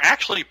rings are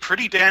actually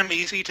pretty damn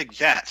easy to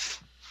get.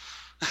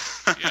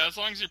 Yeah, as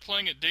long as you're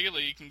playing it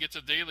daily, you can get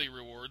the daily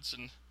rewards,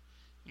 and you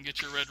can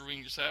get your red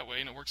rings that way,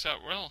 and it works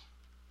out well.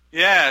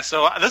 Yeah,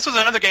 so this was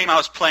another game I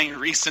was playing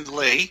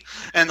recently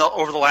and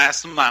over the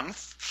last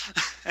month,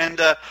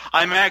 and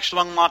I managed to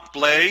unlock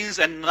Blaze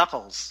and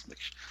Knuckles,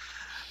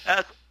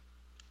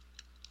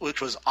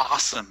 which was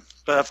awesome.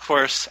 But of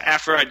course,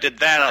 after I did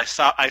that,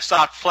 I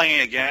stopped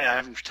playing again. I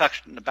haven't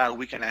touched it in about a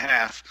week and a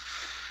half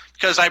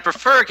because I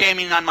prefer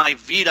gaming on my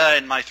Vita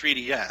and my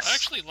 3DS. I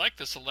actually like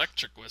this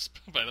Electric Wisp,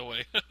 by the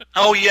way.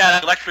 Oh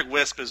yeah, Electric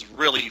Wisp is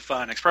really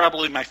fun. It's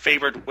probably my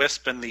favorite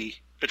Wisp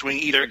between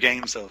either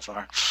game so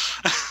far.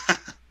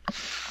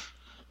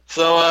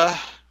 So,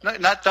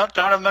 don't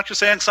have much to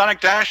say on Sonic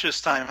Dash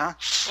this time, huh?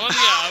 Well,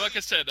 yeah, like I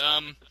said,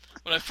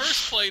 when I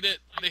first played it,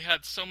 they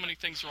had so many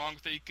things wrong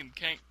with it. You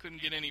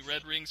couldn't get any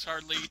red rings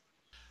hardly.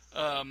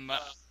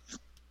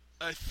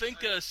 I think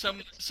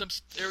some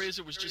areas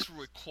it was just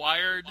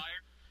required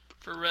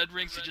for red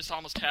rings. You just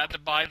almost had to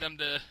buy them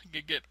to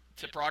get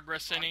to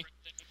progress any.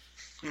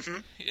 Mm-hmm.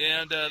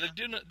 And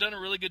they've done a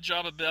really good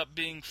job about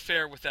being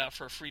fair with that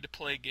for a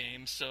free-to-play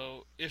game.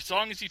 So as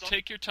long as you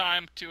take your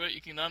time to it, you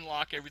can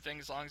unlock everything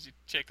as long as you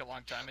take a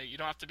long time. You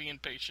don't have to be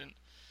impatient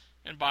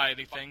and buy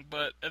anything.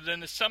 But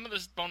then some of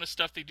the bonus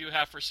stuff they do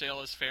have for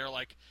sale is fair,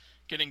 like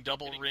getting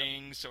double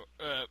rings or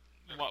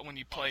when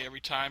you play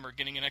every time, or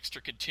getting an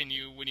extra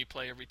continue when you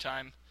play every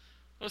time.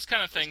 Those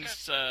kind of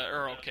things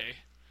are okay.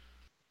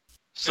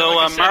 So,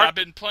 like I said, I've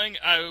been playing.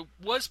 I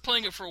was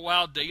playing it for a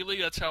while daily.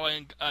 That's how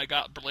I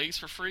got Blaze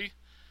for free,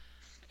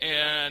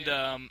 and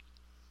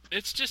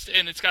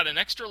it's got an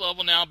extra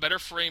level now, better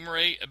frame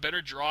rate, a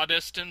better draw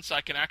distance.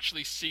 I can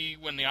actually see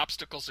when the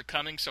obstacles are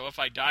coming. So if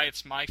I die,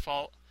 it's my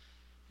fault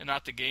and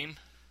not the game.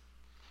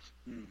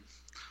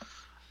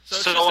 So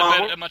it's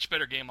just a much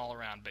better game all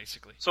around,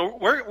 basically. So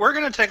we're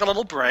going to take a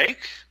little break.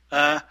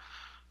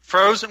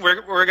 Frozen.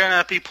 We're going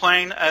to be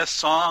playing a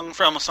song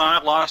from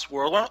Sonic Lost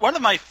World. One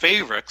of my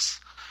favorites,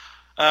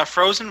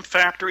 Frozen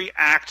Factory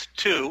Act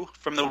 2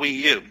 from the Wii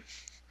U.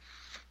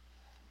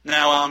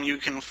 Now you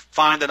can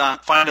find it on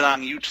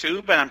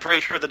YouTube, and I'm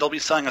pretty sure that they'll be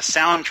selling a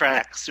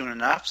soundtrack soon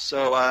enough.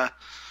 So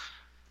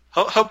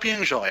hope you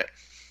enjoy it.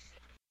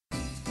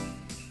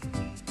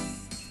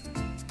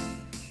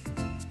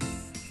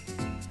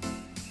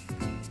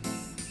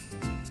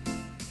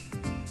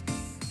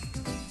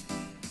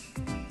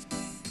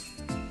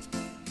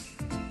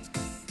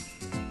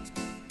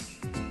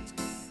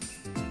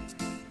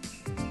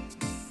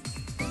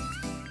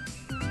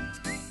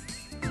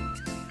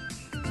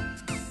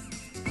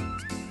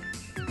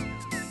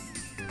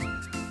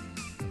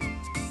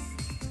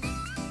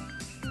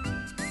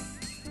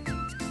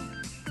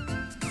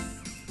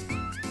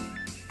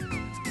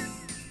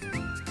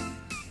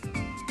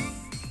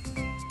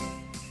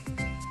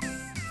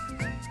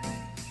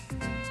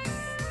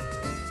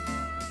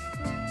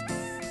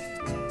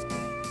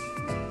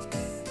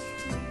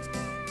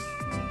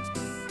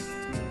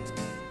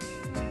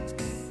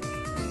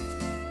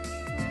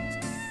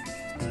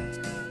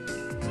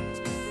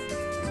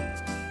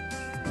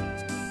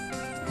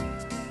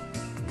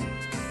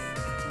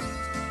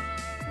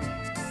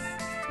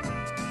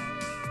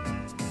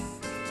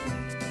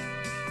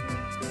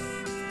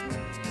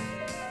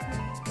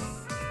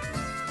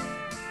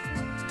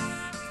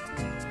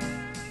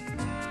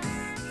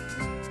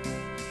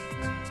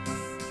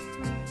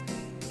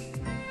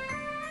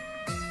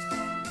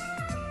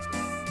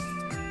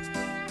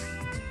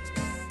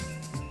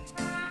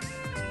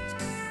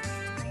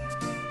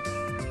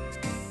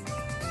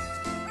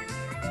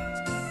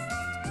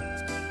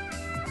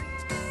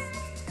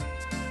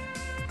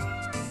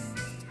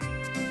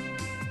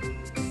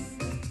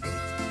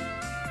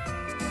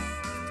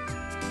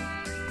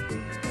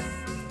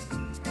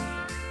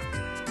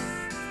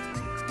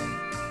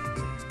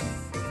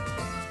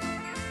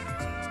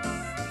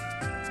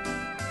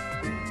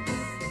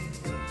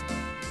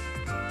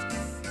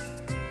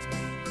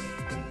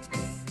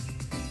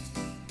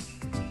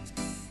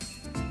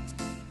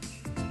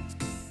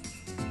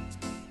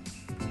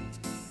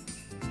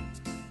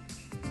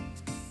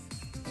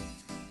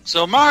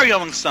 So Mario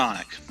and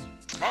Sonic.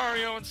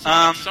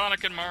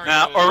 Sonic and Mario.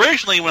 Now,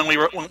 originally, when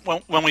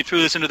we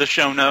threw this into the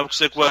show notes,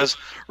 it was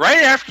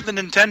right after the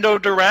Nintendo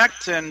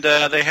Direct, and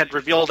they had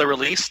revealed a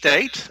release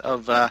date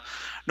of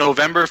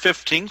November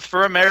 15th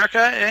for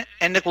America,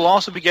 and it will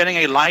also be getting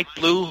a light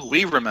blue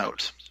Wii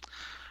remote.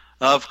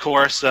 Of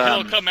course,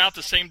 it'll come out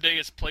the same day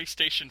as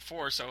PlayStation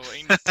 4, so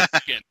ain't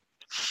again.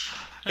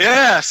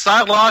 Yeah,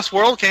 Sonic Lost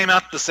World came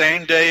out the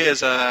same day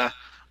as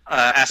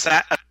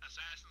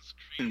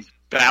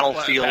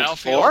Battlefield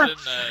 4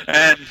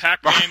 and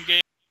Pac-Man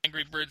game,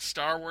 Angry Birds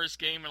Star Wars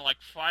game, and like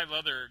 5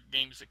 other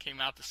games that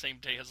came out the same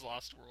day as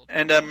Lost World.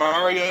 And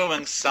Mario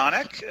and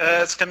Sonic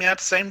is coming out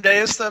the same day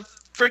as the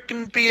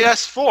freaking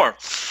PS4.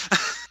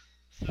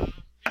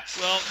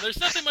 Well, there's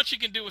nothing much you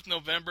can do with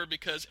November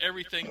because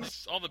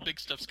all the big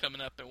stuff's coming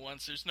up at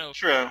once. There's no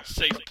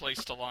safe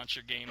place to launch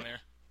your game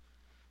there.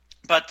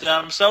 But,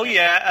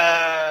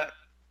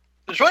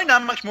 there's really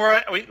not much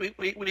more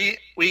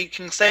we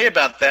can say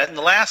about that. In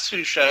the last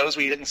two shows,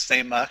 we didn't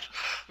say much,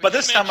 but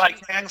this time I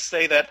can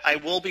say that I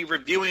will be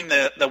reviewing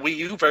the Wii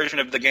U version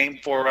of the game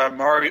for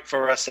Mario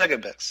for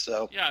Segabits.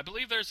 So yeah, I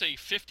believe there's a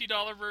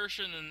 $50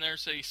 version and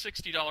there's a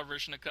 $60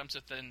 version that comes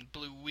with the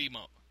Blue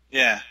Wiimote.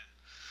 Yeah.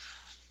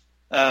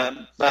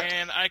 And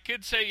I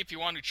could say, if you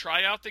want to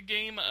try out the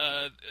game,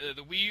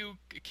 the Wii U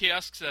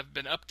kiosks have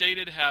been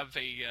updated, have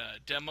a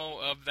demo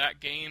of that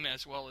game,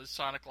 as well as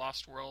Sonic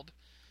Lost World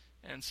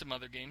and some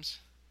other games.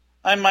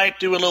 I might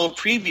do a little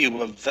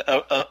preview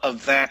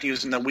of that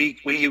using the Wii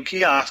U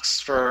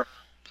kiosks for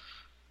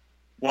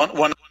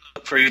one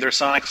for either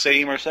Sonic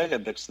Stadium or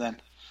Segabits then.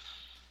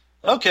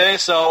 Okay,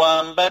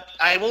 so but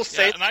I will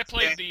say... Yeah, and I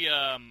played the,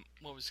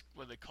 what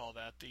do they call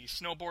that? The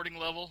snowboarding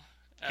level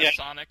as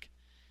Sonic.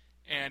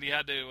 And you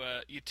had to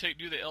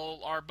do the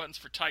LR buttons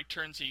for tight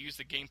turns. You use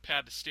the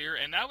gamepad to steer,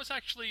 and that was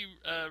actually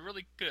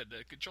really good.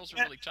 The controls are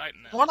really tight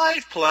in that. What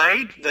I've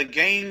played, the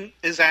game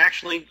is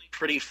actually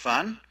pretty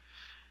fun.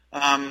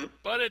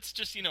 But it's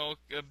just a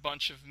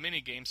bunch of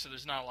mini games, so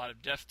there's not a lot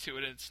of depth to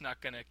it. It's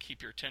not going to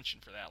keep your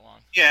attention for that long.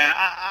 Yeah,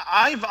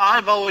 I've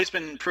always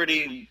been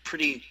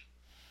pretty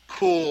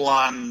cool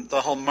on the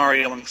whole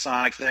Mario and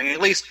Sonic thing. At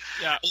least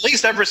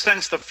ever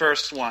since the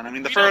first one. I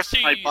mean, the first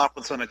one I bought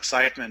with some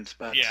excitement,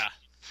 but yeah.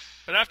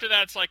 But after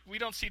that, it's like we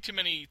don't see too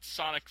many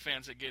Sonic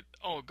fans that get,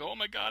 oh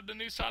my God, the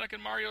new Sonic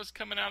and Mario's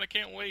coming out, I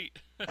can't wait.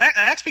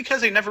 That's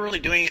because they never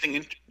really do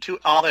anything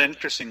all that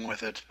interesting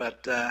with it.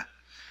 But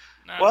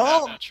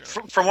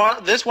from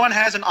what this one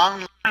has an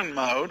online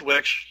mode,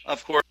 which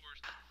of course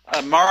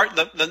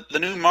the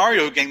new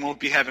Mario game won't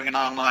be having an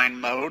online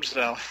mode,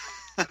 so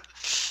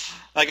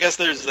I guess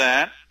there's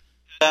that.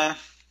 From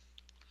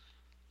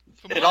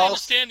what I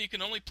understand, you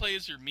can only play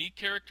as your Mii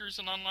characters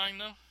in online,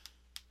 though.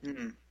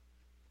 Mm-hmm.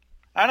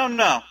 I don't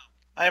know.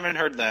 I haven't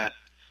heard that.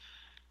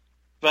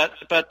 But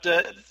at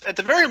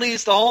the very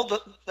least,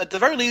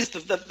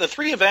 the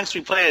three events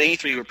we played at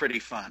E3 were pretty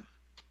fun.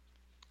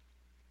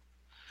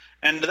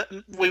 And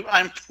we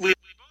both really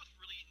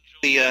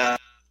enjoyed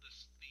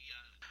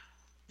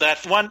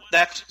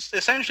that's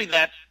essentially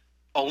that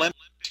Olympics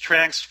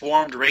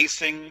transformed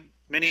racing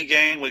mini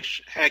game,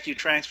 which had you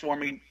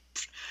transforming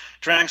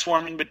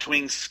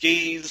between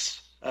skis.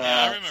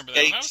 I remember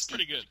that. That was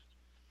pretty good.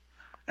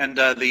 And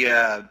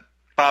the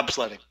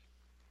bobsledding.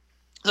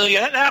 So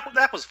yeah,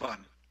 that was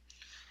fun.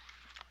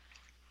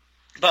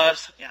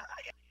 But yeah,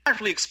 I'm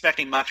not really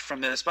expecting much from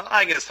this. But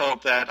I just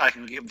hope that I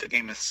can give the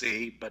game a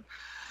C. But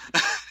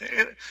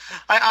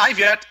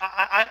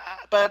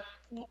but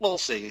we'll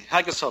see.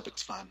 I just hope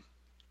it's fun.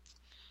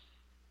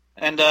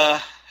 And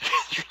there's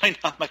really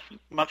not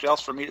much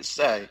else for me to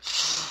say.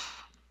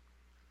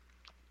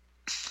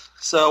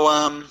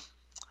 So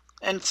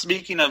and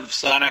speaking of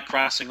Sonic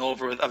crossing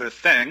over with other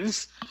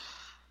things,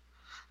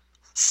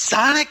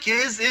 Sonic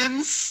is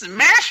in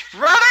Smash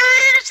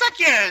Brothers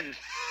again!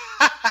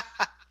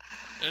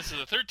 This is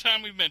the third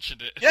time we've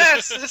mentioned it.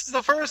 Yes, this is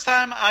the first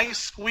time I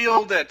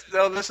squealed it,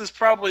 though this is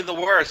probably the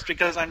worst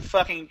because I'm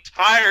fucking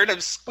tired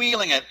of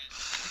squealing it.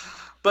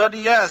 But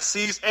yes,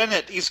 he's in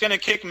it. He's going to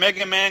kick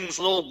Mega Man's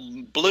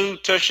little blue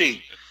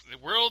tushy. The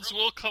worlds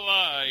will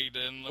collide.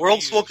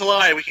 Worlds will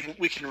collide.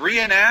 We can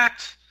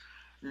reenact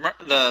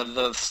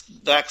the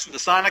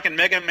Sonic and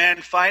Mega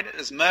Man fight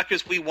as much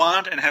as we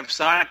want and have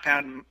Sonic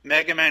pound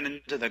Mega Man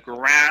into the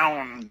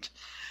ground.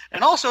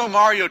 And also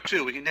Mario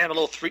 2. We can have a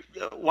little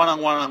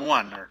one-on-one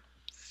or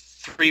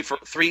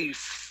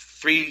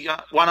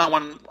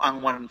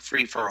one-on-one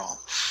free-for-all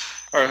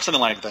or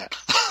something like that.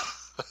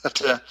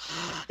 But,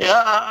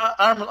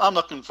 I'm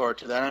looking forward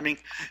to that. I mean,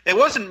 it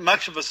wasn't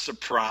much of a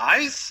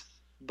surprise,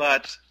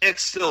 but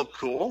it's still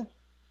cool.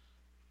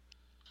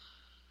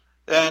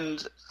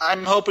 And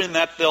I'm hoping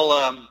that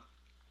they'll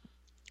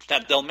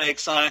make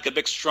Sonic a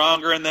bit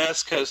stronger in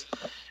this, because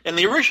in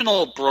the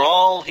original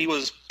Brawl, he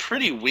was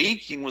pretty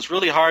weak. It was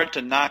really hard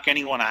to knock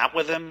anyone out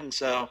with him. And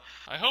so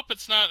I hope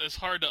it's not as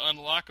hard to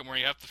unlock him where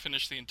you have to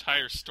finish the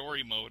entire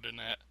story mode in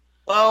that.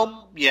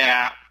 Well,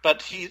 yeah,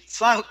 but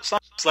Sonic's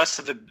less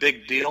of a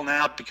big deal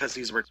now because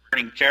he's a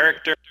returning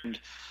character, and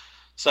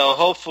so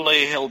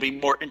hopefully he'll be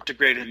more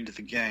integrated into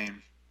the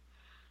game.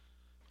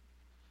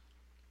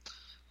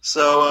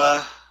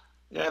 So,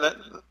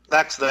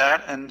 that's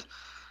that, and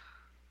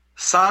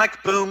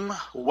Sonic Boom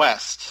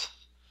West.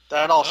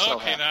 That also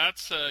happened.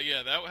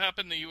 That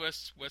happened in the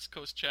U.S. West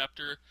Coast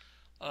chapter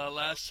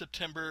last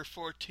September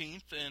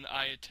 14th, and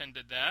I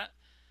attended that.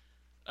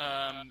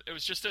 It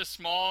was just a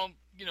small,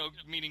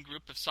 meeting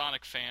group of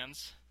Sonic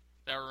fans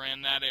that were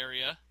in that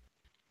area,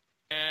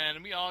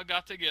 and we all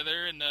got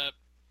together, and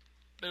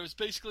there was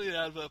basically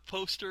a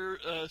poster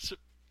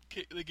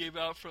they gave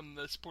out from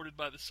supported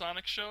by the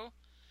Sonic Show,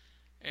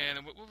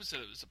 and what was it?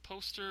 It was a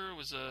poster.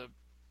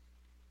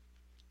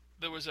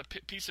 There was a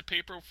piece of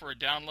paper for a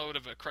download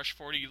of a Crush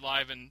 40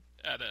 live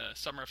at a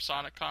Summer of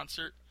Sonic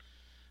concert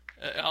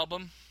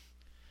album,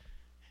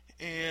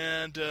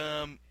 and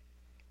there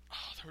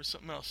was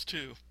something else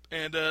too.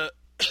 And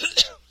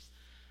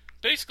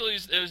basically,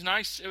 it was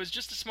nice. It was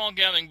just a small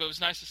gathering, but it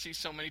was nice to see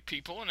so many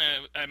people, and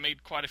I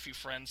made quite a few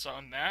friends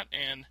on that.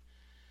 And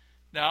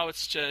now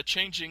it's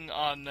changing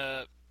on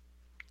the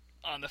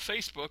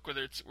Facebook,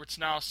 where it's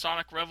now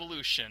Sonic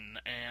Revolution,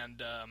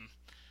 and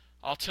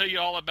I'll tell you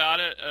all about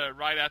it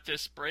right at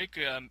this break,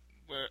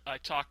 where I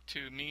talked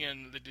to me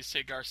and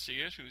Ledise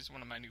Garcia, who's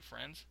one of my new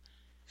friends,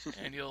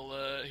 and you'll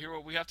hear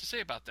what we have to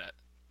say about that.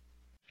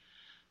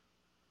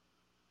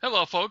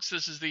 Hello, folks.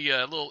 This is the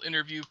little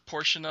interview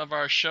portion of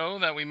our show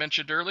that we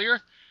mentioned earlier.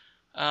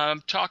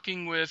 I'm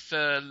talking with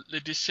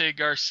Ledise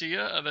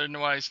Garcia,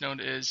 otherwise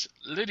known as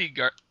Liddy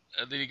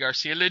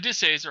Garcia.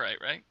 Ledise is right?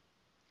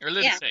 Or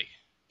Ledise?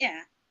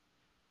 Yeah.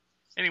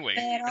 Anyway.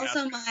 But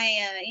also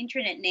my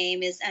internet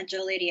name is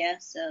Angelidia,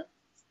 so.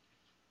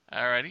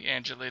 Alrighty,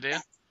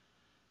 Angelidia.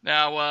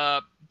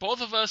 Now,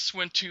 both of us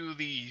went to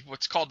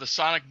what's called the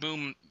Sonic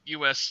Boom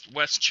US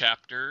West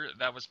chapter.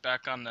 That was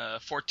back on the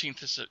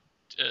 14th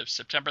of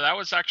September. That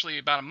was actually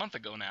about a month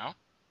ago now.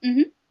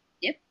 Mm-hmm.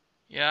 Yep.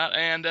 Yeah,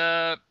 and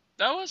that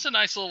was a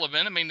nice little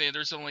event. I mean,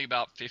 there's only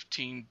about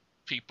 15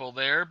 people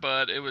there,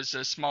 but it was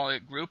a small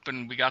group,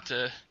 and we got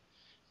to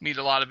meet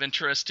a lot of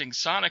interesting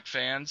Sonic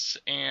fans,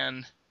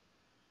 and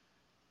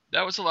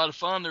that was a lot of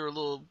fun. There were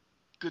little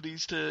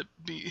goodies to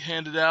be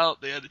handed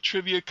out. They had a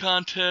trivia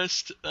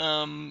contest.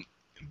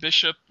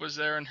 Bishop was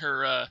there in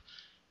her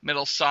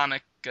Metal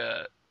Sonic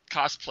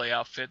cosplay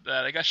outfit.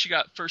 That I guess she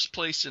got first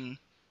place in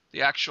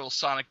the actual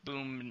Sonic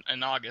Boom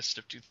in August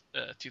of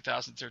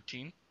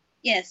 2013.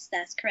 Yes,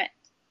 that's correct.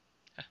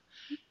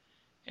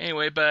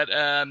 Anyway, but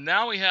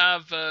now we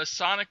have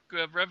Sonic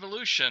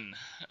Revolution,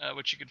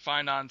 which you can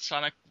find on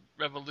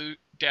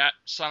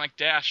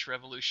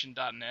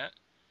sonic-revolution.net.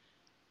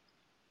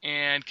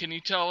 And can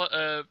you tell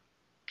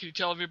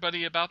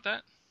everybody about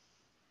that?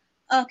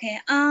 Okay.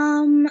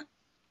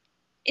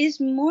 It's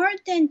more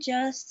than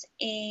just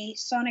a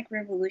Sonic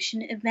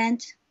Revolution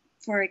event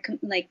for a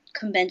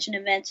convention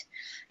event.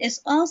 It's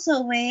also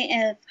a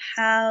way of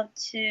how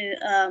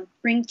to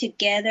bring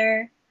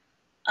together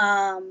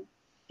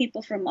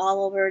people from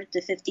all over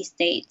the 50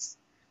 states.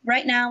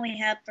 Right now we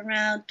have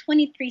around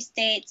 23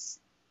 states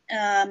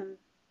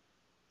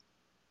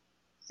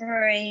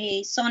for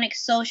a Sonic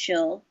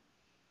Social,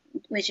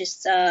 which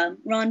is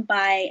run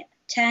by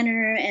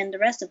Tanner and the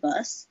rest of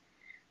us.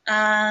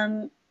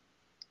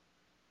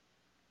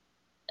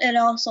 It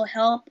also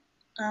helps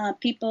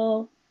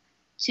people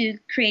to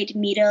create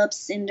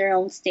meetups in their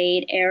own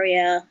state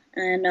area.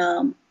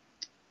 And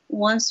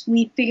once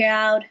we figure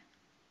out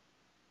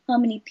how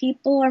many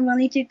people are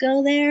willing to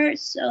go there,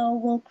 so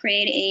we'll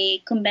create a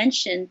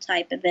convention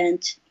type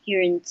event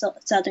here in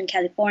Southern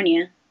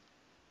California.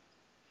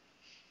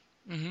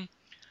 Mm-hmm.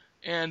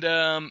 And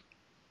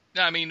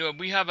I mean,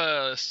 we have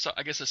a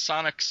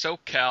Sonic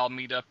SoCal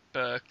meetup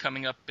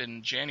coming up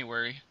in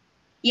January.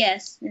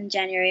 Yes, in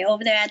January,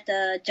 over there at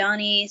the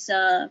Johnny's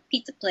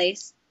pizza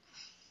place.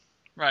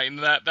 Right, and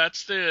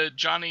that's the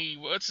Johnny.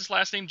 What's his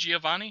last name?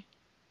 Giovanni.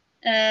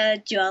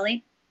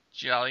 Gialli.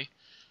 Gialli.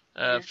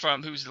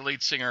 From who's the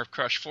lead singer of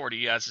Crush 40.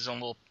 He has his own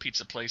little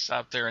pizza place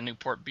out there in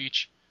Newport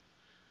Beach.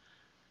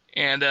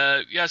 And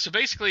so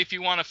basically, if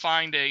you want to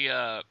find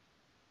a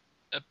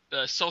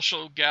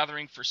social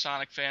gathering for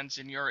Sonic fans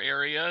in your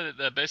area,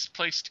 the best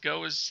place to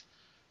go is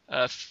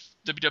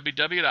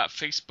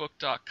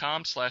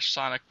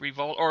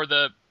www.facebook.com/SonicRevolt, or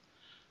the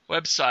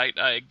website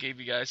I gave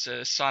you guys,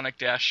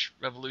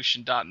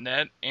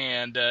 sonic-revolution.net,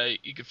 and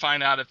you can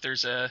find out if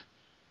there's a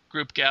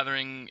group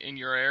gathering in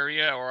your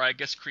area, or I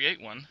guess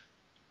create one.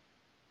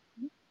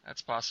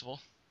 That's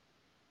possible.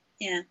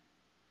 Yeah.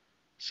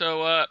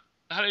 So,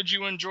 how did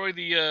you enjoy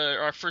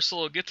our first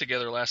little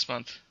get-together last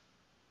month?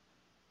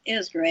 It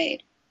was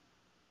great.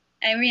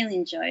 I really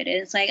enjoyed it.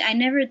 It's like I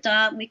never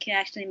thought we could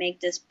actually make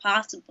this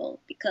possible,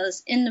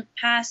 because in the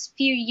past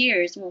few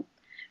years,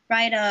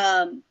 right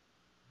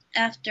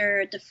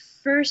after the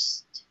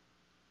first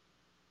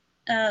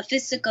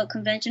physical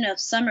convention of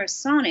Summer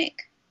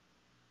Sonic,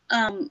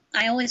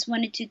 I always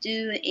wanted to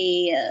do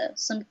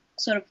some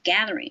sort of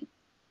gathering.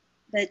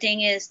 The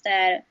thing is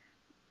that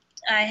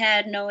I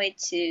had no way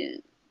to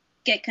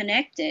get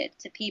connected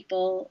to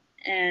people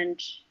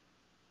and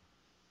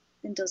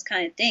those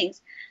kind of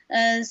things.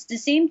 The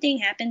same thing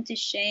happened to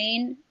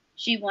Shane.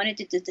 She wanted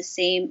to do the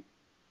same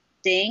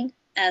thing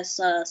as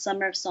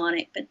Summer of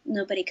Sonic, but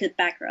nobody could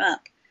back her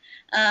up.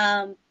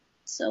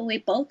 So we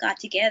both got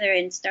together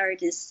and started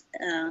this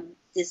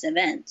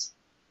event.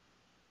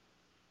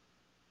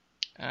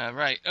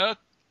 Right.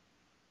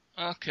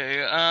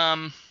 Okay.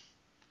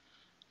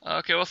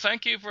 Okay. Well,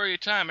 thank you for your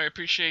time. I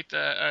appreciate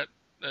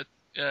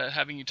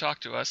having you talk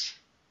to us.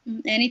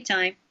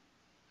 Anytime.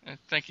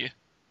 Thank you.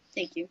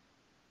 Thank you.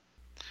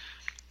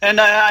 And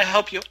I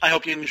hope you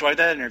enjoyed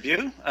that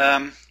interview.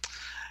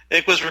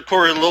 It was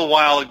recorded a little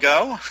while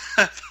ago.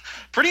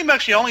 Pretty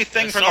much the only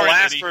thing from the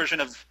last version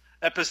of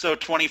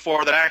episode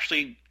 24 that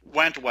actually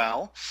went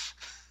well.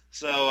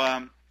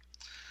 So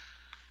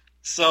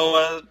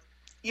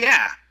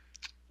yeah,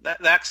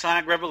 that's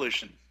Sonic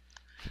Revolution.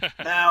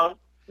 Now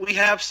we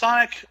have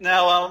Sonic.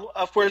 Now,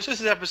 of course, this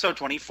is episode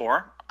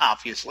 24.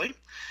 obviously.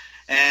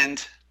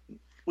 And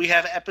we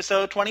have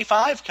episode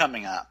 25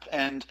 coming up.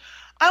 And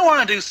I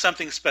want to do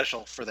something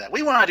special for that.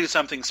 We want to do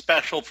something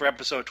special for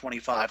episode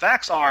 25.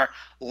 That's our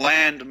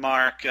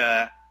landmark,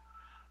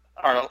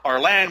 our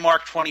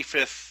landmark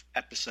 25th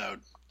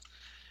episode.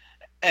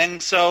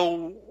 And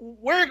so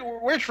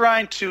we're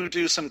trying to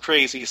do some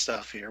crazy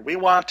stuff here. We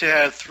want to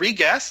have 3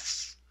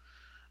 guests.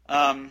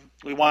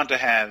 We want to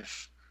have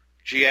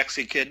GX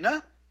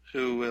Echidna,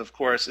 who, of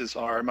course, is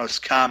our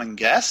most common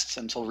guest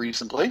until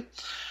recently.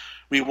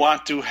 We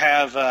want to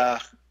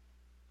have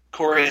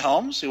Corey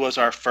Holmes, who was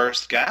our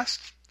first guest.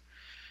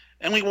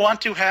 And we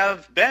want to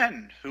have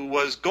Ben, who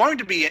was going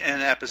to be in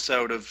an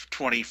episode of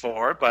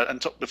 24,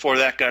 but before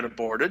that got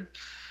aborted.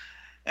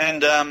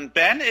 And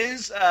Ben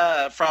is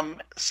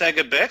from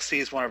Sega Bix.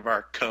 He's one of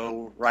our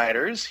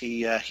co-writers.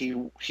 He's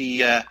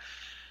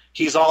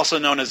also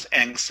known as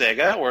Eng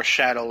Sega or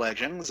Shadow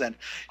Legends, and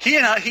he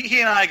and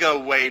I go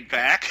way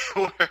back.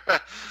 We're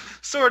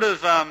sort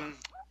of,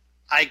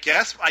 I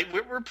guess,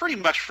 we're pretty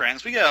much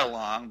friends. We get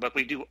along, but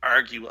we do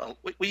argue.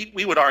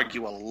 We would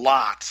argue a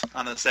lot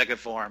on the Sega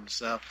forums.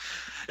 So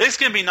it's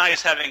going to be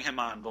nice having him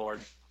on board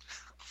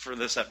for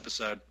this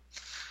episode.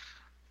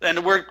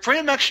 And we're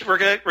going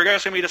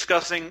to be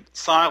discussing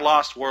Sonic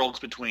Lost Worlds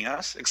between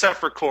us,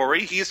 except for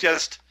Corey. He's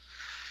just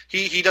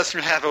he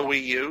doesn't have a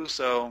Wii U,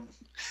 so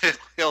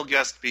he'll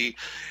just be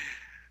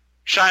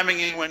chiming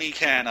in when he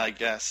can, I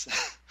guess.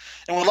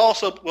 And we'll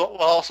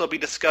also be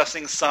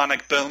discussing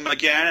Sonic Boom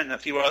again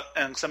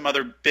and some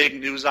other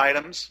big news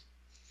items.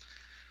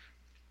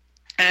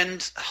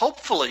 And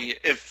hopefully,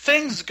 if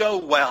things go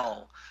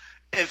well,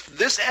 if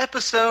this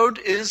episode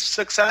is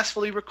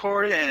successfully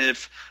recorded, and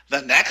if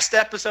the next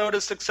episode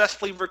is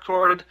successfully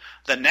recorded,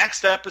 the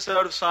next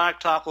episode of Sonic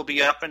Talk will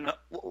be up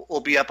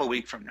a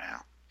week from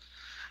now.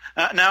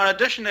 Now, in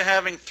addition to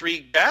having 3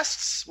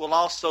 guests, we'll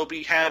also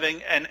be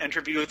having an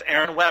interview with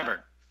Aaron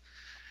Weber.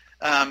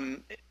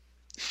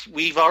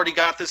 We've already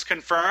got this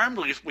confirmed.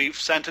 We've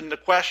sent in the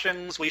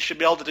questions. We should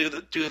be able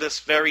to do this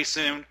very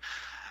soon.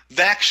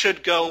 That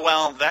should go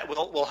well.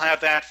 We'll have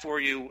that for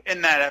you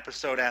in that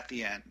episode at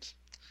the end.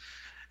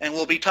 And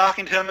we'll be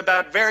talking to him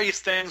about various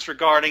things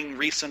regarding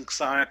recent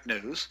Sonic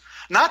news.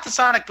 Not the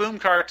Sonic Boom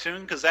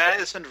cartoon, because that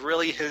isn't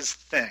really his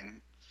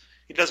thing.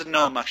 He doesn't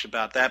know much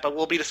about that, but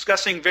we'll be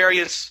discussing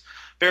various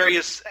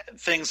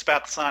things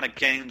about the Sonic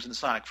games and the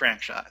Sonic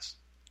franchise.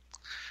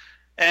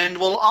 And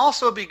we'll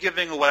also be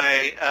giving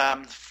away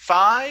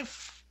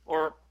 5,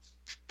 or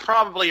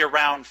probably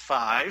around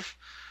 5,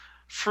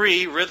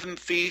 free Rhythm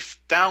Thief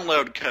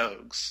download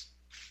codes.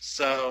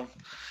 So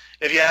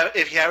if you have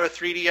a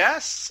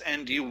 3DS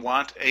and you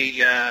want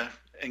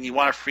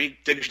a free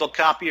digital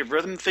copy of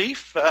Rhythm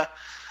Thief,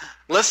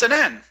 listen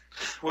in.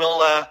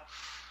 We'll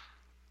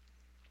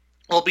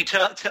be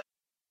to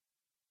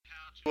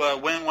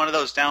win one of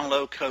those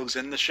download codes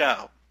in the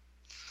show.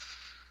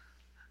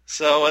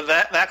 So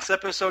that's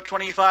episode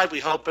 25. We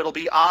hope it'll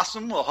be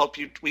awesome.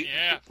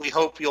 We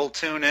hope you'll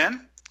tune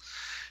in.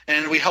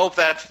 And we hope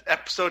that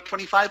episode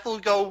 25 will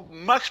go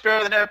much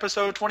better than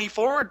episode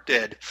 24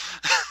 did.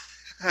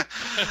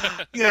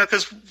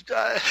 Because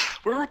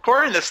we're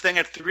recording this thing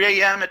at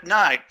 3 a.m. at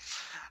night.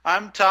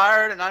 I'm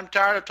tired, and I'm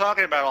tired of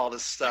talking about all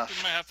this stuff.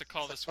 We might have to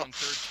call this one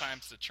 3rd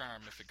time's the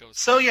charm if it goes.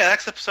 So yeah,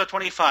 that's episode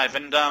 25,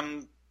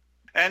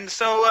 and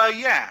so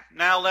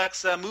now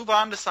let's move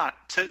on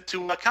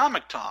to a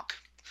comic talk.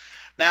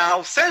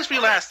 Now, since we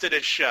last did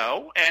a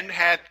show and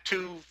had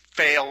 2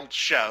 failed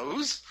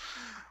shows,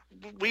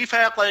 we've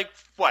had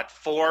 4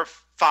 or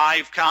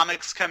 5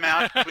 comics come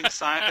out between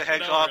Sonic the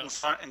Hedgehog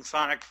and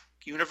Sonic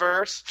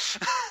Universe.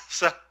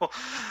 So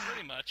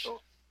pretty much.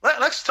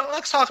 Let's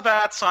talk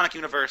about Sonic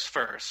Universe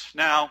first.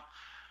 Now,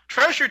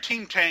 Treasure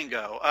Team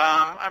Tango.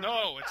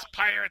 No, it's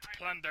Pirate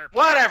Plunder.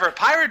 Whatever,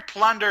 Pirate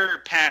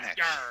Plunder Panic.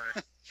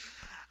 Yarr.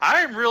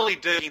 I'm really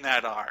digging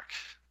that arc.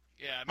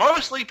 Yeah.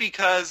 Mostly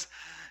because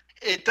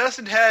it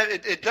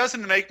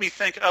doesn't make me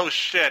think, oh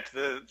shit,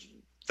 the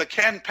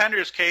Ken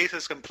Penders case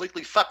has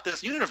completely fucked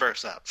this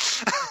universe up.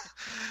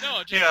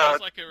 No, it just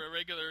feels like a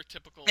regular,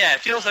 typical... Yeah,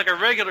 it feels like a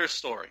regular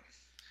story.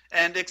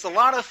 And it's a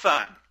lot of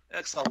fun.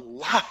 It's a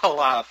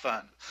lot of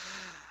fun.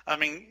 I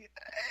mean,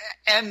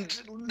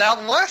 and now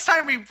the last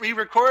time we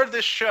recorded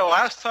this show,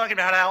 I was talking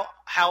about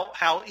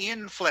how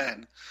Ian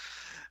Flynn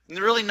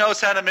really knows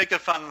how to make a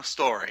fun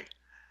story.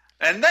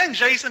 And then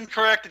Jason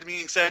corrected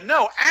me and said,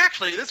 no,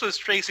 actually, this was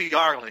Tracy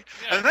Yarley.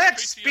 Yeah, and that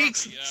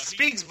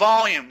speaks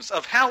volumes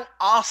of how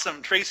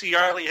awesome Tracy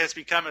Yarley has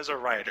become as a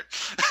writer.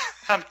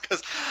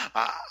 Because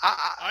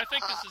I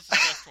think this is the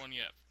best one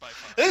yet, by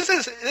far. This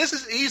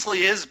is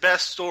easily his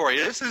best story.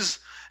 This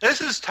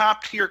is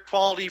top tier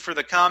quality for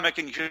the comic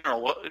in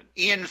general.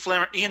 Ian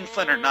Flynn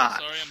or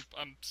not. Sorry,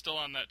 I'm still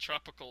on that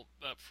tropical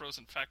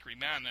Frozen Factory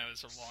Man. That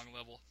is a long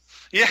level.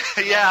 Yeah.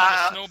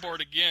 I'm on a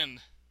snowboard again.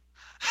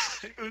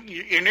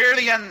 You're near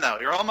the end, though.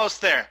 You're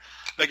almost there.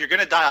 But you're going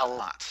to die a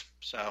lot.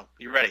 So,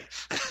 you ready?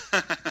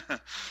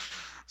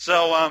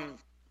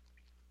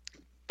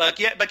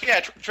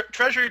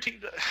 Treasure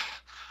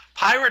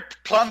Pirate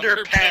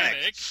Plunder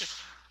Panic.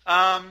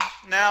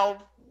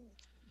 Now,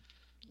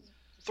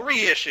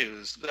 3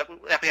 issues that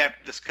we have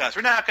to discuss.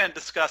 We're not going to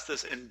discuss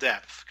this in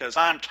depth because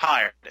I'm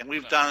tired, and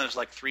we've done this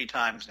like 3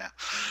 times now.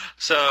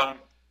 So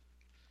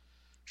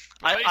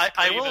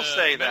I will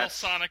say Metal that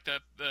Sonic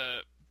that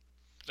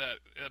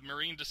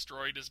Marine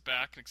destroyed is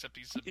back, except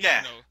he's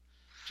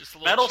just a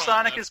little Metal chunk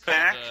Sonic left is called,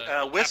 back.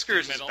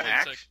 Whiskers Captain is Metal.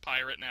 back. He's a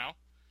pirate now.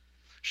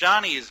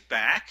 Johnny is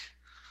back.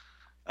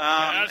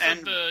 As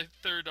of the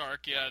 3rd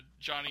arc,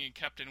 Johnny and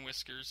Captain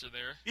Whiskers are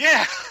there.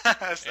 Yeah,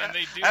 and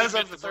they do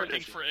admit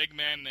working for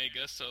Eggman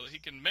Nega, so he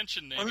can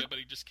mention Nega, but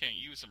he just can't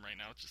use him right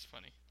now. It's just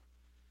funny.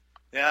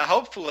 Yeah,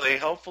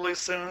 hopefully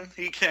soon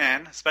he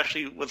can,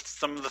 especially with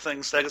some of the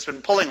things Sega's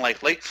been pulling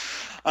lately.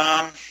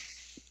 And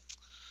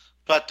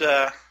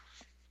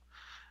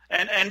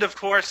of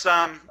course,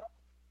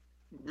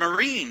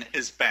 Marine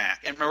is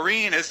back, and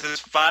Marine is as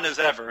fun as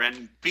ever,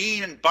 and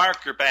Bean and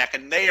Bark are back,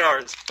 and they are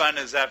as fun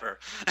as ever.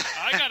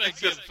 I gotta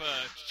give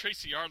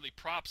Tracy Yardley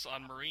props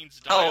on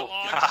Marine's dialogue.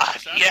 Oh, God,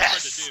 that's yes.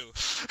 hard to do.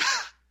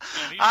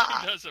 And he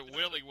does it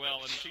really well,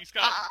 and he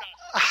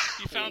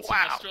found some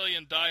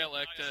Australian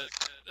dialect that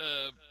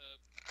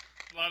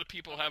a lot of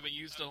people haven't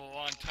used in a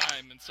long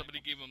time, and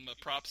somebody gave him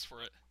props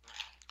for it.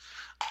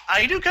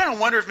 I do kind of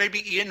wonder if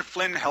maybe Ian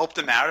Flynn helped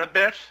him out a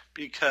bit,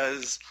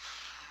 because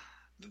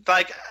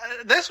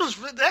that's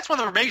one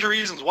of the major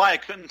reasons why I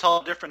couldn't tell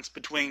the difference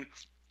between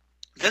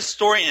this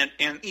story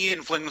and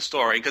Ian Flynn's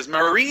story, because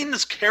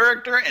Marine's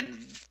character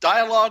and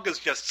dialogue is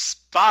just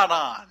spot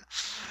on.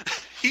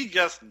 He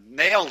just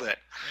nailed it.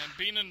 And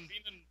Bean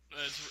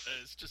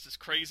is just as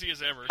crazy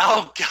as ever.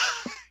 Oh, God.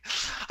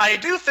 I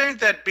do think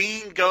that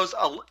Bean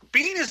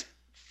is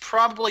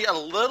probably a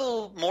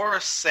little more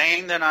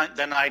sane than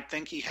I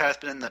think he has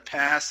been in the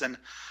past, and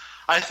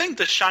I think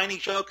the shiny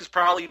joke is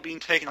probably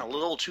being taken a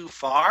little too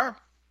far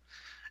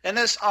in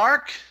this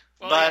arc.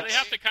 Well, but they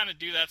have to kind of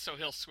do that so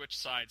he'll switch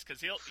sides,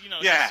 because he'll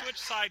switch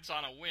sides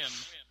on a whim,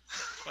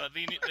 but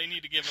they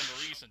need to give him a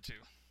reason to.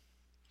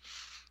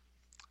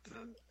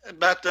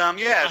 But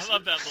yes, I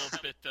love that little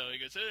bit though. He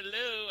goes,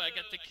 "Hello, I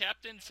got the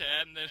captain's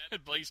hat," and then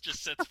Blaze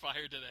just sets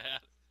fire to the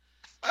hat.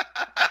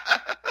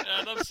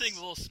 I love seeing the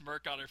little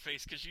smirk on her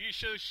face, because she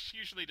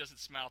usually doesn't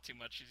smile too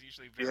much. She's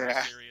usually very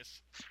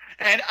serious.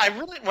 And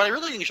what I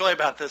really enjoy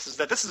about this is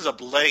that this is a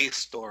Blaze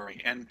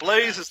story, and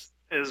Blaze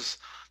is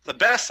the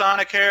best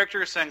Sonic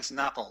character since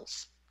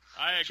Knuckles.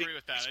 I agree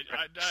with that.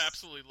 I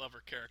absolutely love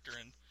her character,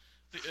 and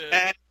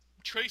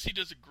Tracy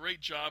does a great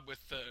job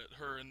with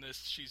her in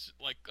this. She's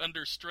like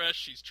under stress.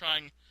 She's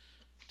trying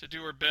to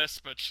do her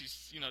best, but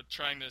she's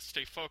trying to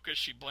stay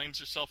focused. She blames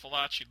herself a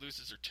lot. She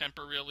loses her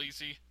temper real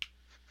easy.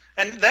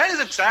 And that is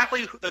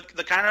exactly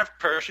the kind of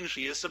person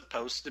she is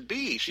supposed to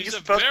be. She's a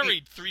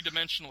very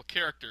three-dimensional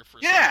character for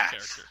a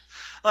character.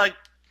 Like,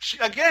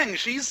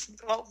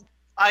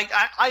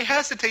 I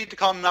hesitate to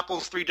call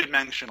Knuckles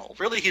three-dimensional.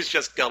 Really, he's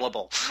just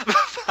gullible.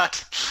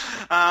 But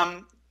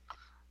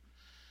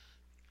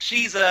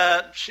she's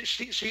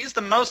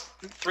the most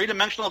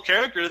three-dimensional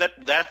character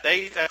that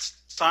the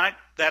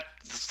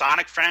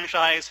Sonic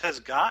franchise has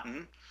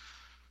gotten.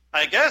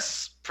 I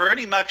guess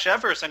pretty much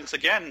ever since,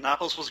 again,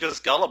 Knuckles was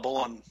just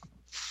gullible, and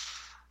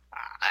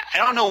I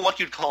don't know what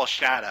you'd call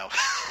Shadow.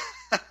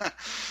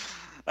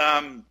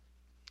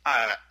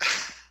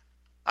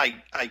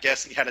 I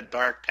guess he had a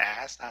dark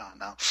past. I don't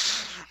know.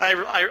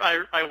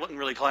 I wouldn't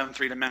really call him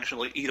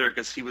three-dimensional either,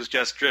 because he was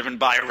just driven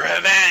by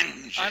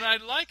revenge. And I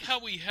like how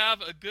we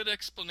have a good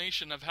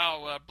explanation of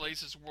how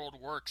Blaze's world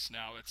works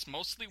now. It's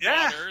mostly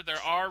water.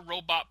 There are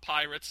robot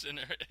pirates in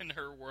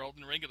her world,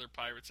 and regular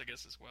pirates, I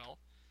guess, as well.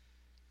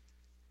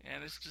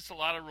 And it's just a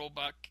lot of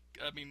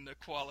the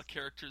koala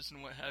characters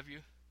and what have you.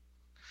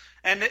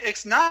 And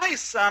it's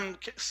nice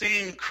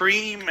seeing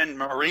Cream and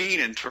Marine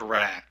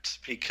interact,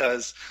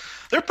 because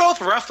they're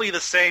both roughly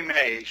the same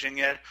age, and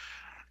yet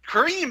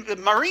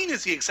Marine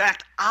is the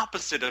exact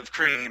opposite of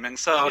Cream, and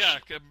so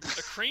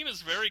Cream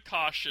is very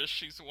cautious.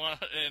 She's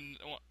wants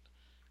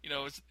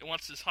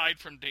to hide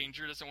from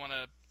danger, doesn't want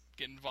to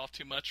get involved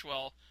too much.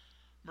 While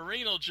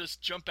Marine will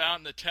just jump out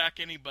and attack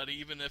anybody,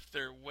 even if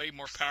they're way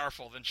more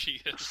powerful than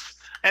she is.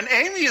 And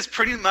Amy is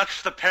pretty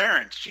much the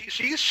parent.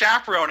 She's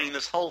chaperoning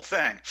this whole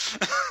thing.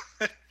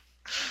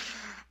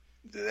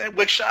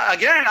 Which,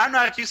 again, I'm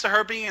not used to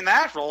her being in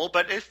that role,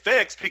 but it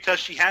fits because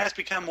she has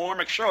become more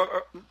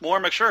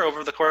mature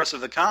over the course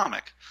of the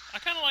comic. I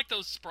kind of like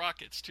those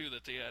sprockets, too,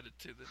 that they added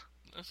to this.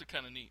 Those are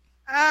kind of neat.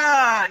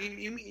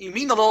 You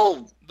mean the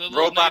little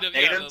robot natives?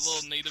 Yeah, the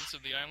little natives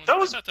of the island.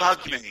 Those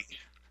bug me.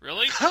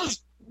 Really?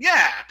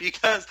 Yeah,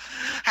 because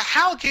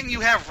how can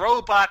you have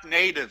robot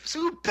natives?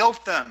 Who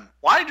built them?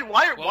 Why do they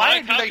talk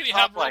like that? How can you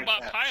have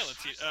robot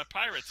pirates?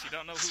 You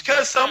don't know who.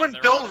 Because someone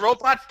built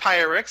robot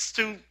pirates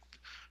to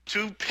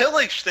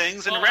pillage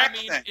things and wreck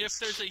things. If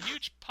there's a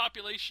huge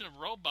population of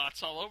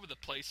robots all over the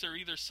place, they're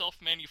either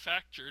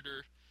self-manufactured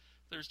or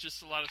there's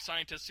just a lot of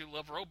scientists who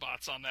love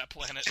robots on that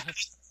planet.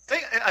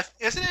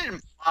 Isn't it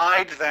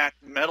implied that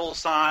Metal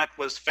Sonic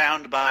was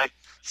found by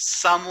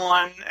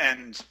someone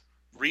and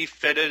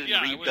refitted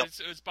and rebuilt?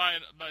 It was by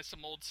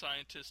some old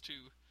scientist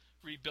who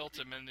rebuilt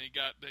him, and they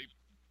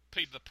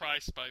paid the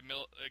price by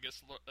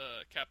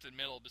Captain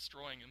Metal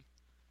destroying him.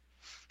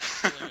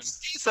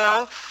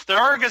 So there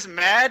are just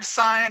mad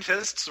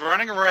scientists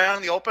running around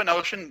in the open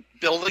ocean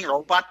building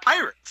robot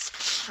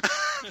pirates.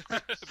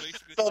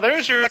 So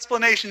there's your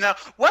explanation. Now,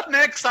 what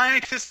mad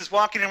scientist is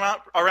walking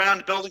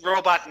around building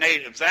robot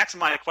natives? That's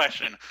my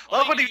question.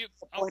 What would you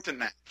point in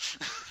that?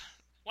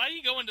 Why do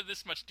you go into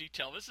this much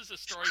detail? This is a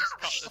story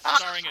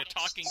starring a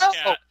talking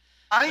cat.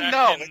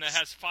 That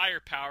has fire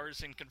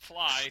powers and can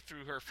fly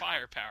through her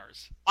fire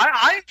powers.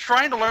 I'm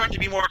trying to learn to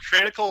be more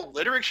critical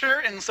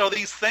literature, and so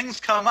these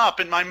things come up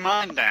in my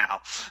mind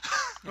now.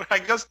 I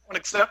just don't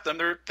accept them.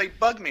 They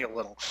bug me a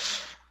little.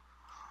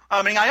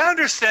 I mean, I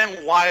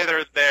understand why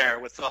they're there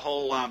with the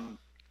whole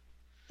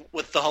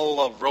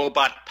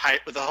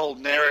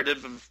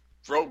narrative of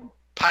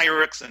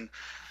pirates and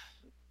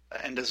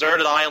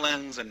deserted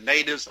islands and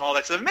natives and all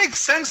that stuff. It makes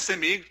sense to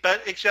me,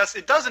 but it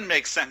doesn't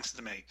make sense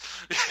to me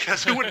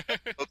because who would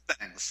make those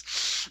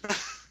things?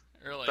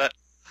 Really? But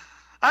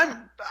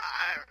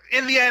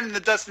in the end,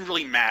 it doesn't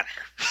really matter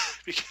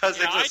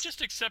because I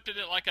just accepted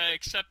it like I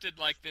accepted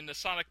in the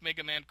Sonic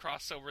Mega Man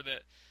crossover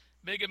that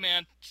Mega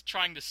Man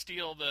trying to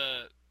steal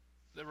the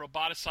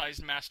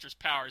roboticized master's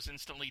powers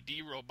instantly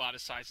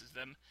de-roboticizes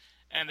them,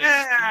 and he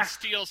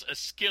steals a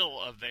skill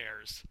of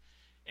theirs.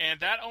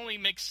 And that only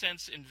makes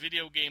sense in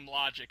video game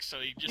logic, so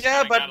you just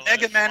but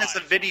Mega Man is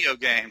a video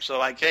game, so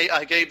I gave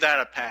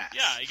that a pass.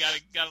 Yeah, you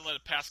gotta let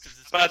it pass because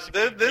it's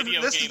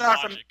video game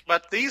logic.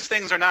 But these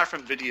things are not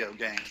from video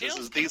games.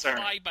 These are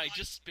fly by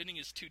just spinning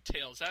his two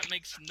tails. That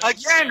makes no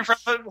sense.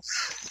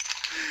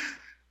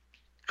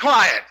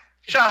 Quiet.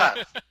 Shut up.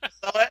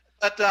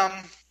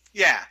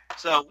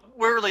 So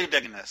we're really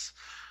digging this.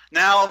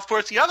 Now, of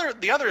course, the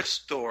other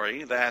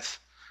story that.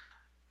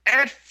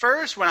 At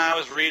first, when I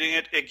was reading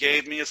it, it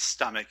gave me a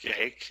stomach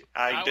ache.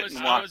 I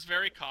was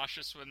very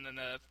cautious when the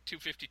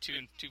 252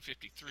 and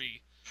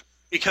 253.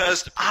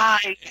 Because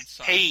I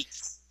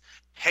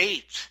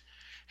hate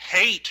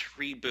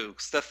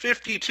reboots. The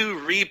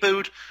 52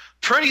 reboot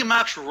pretty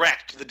much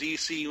wrecked the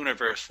DC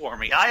universe for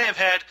me. I have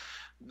had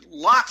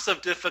lots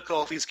of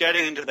difficulties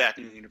getting into that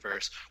new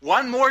universe.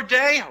 One More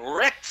Day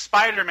wrecked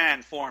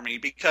Spider-Man for me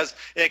because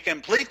it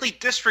completely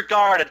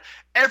disregarded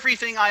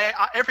everything I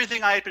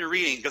had been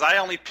reading because I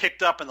only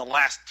picked up in the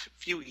last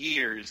few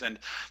years, and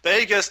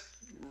they just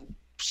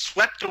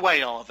swept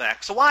away all of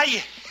that. So I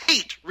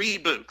hate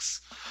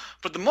reboots.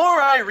 But the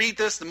more I read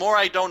this, the more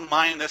I don't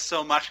mind this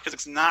so much because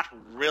it's not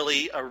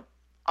really a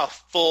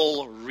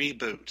full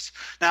reboot.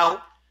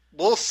 Now,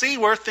 we'll see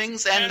where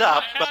things end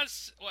up.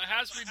 What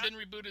has been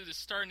rebooted is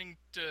starting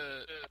to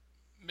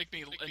make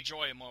me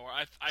enjoy it more.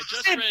 I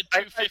just read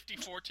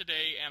 254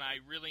 today, and I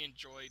really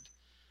enjoyed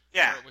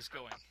where it was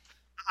going.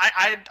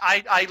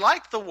 I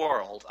like the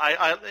world.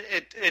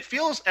 It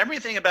feels,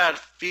 everything about it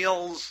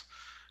feels,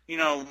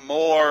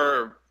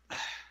 more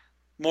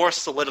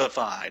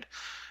solidified.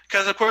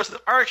 Because of course,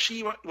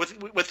 Archie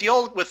with the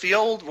old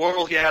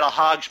world, he had a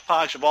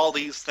hodgepodge of all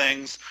these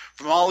things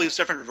from all these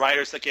different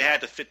writers that you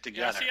had to fit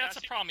together. Yeah, see, that's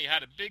the problem. You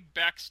had a big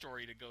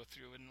backstory to go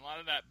through, and a lot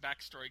of that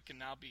backstory can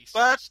now be.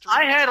 I've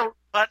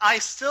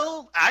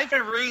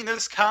been reading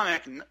this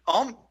comic.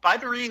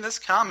 I've been reading this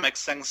comic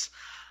since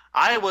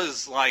I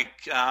was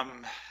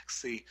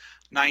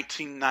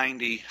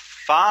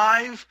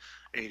 1995,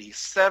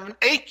 87,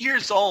 8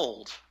 years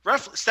old,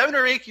 roughly 7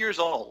 or 8 years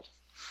old.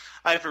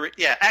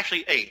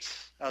 Actually 8.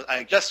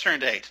 I just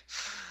turned 8.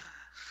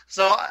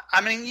 So,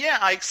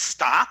 I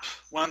stopped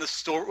when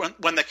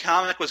the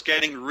comic was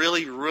getting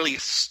really, really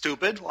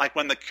stupid, like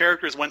when the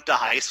characters went to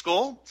high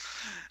school,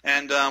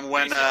 and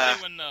when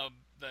the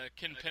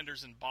Ken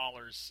Penders and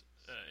Ballers,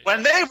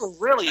 when they were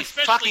really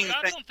fucking.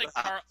 I don't think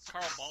Carl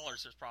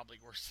Ballers is probably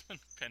worse than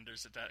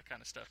Penders at that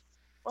kind of stuff.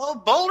 Well,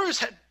 Bowler's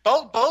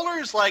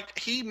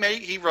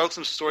he wrote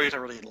some stories I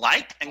really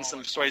liked and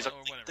some stories I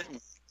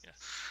didn't.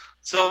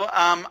 So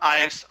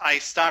I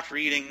stopped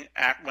reading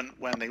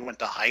when they went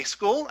to high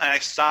school, and I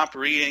stopped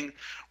reading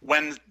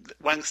when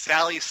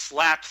Sally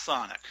slapped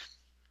Sonic.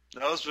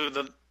 Those were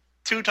the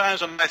 2 times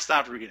when I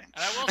stopped reading.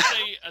 And I will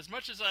say, as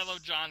much as I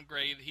love John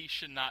Gray, he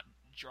should not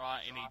draw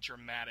any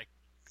dramatic.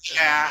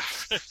 Yeah,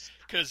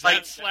 because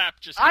that slap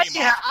just came off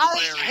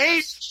hilarious. I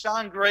hated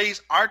John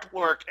Gray's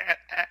artwork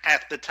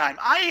at the time.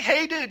 I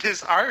hated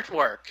his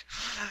artwork.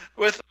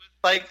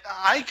 I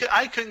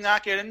could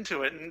not get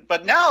into it.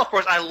 But now, of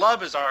course, I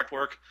love his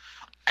artwork.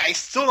 I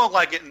still don't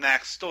like it in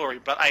that story,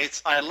 but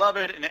I love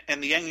it in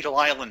the Angel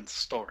Island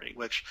story,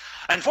 which,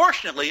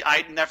 unfortunately,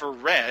 I'd never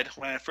read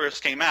when it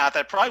first came out.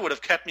 That probably would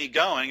have kept me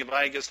going if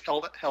I just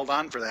held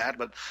on for that.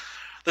 But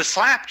the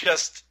slap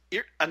just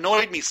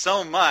annoyed me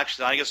so much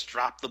that I just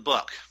dropped the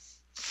book.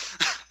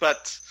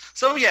 This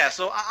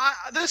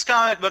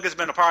comic book has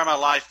been a part of my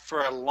life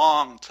for a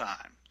long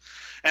time.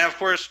 And of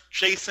course,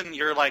 Jason,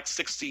 you're like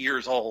 60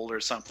 years old or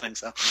something.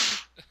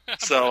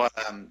 So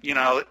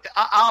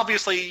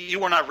obviously you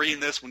were not reading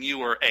this when you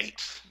were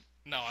 8.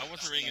 No, I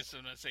wasn't reading this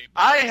when I was 8.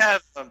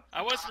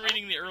 I wasn't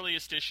reading the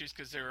earliest issues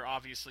because they were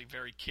obviously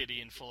very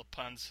kiddie and full of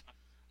puns.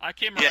 I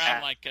came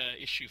around like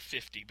issue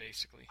 50,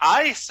 basically.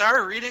 I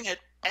started reading it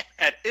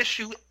at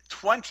issue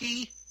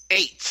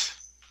 28.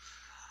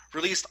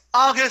 Released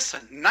August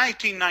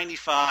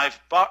 1995.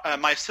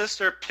 My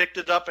sister picked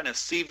it up in a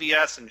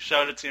CVS and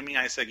showed it to me.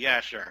 I said, yeah,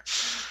 sure.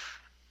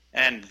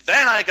 And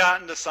then I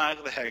got into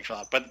Sonic the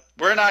Hedgehog. But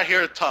we're not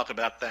here to talk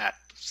about that.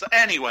 So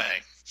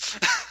anyway.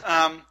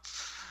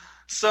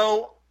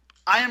 So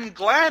I am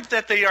glad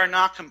that they are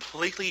not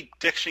completely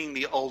ditching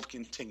the old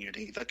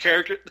continuity. The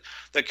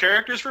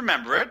characters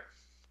remember it.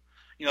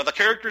 You know, the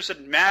characters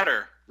that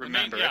matter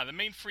remember it. Yeah, the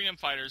main Freedom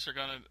Fighters are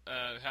going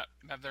to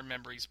have their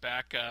memories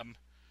back.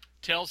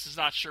 Tails is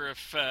not sure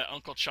if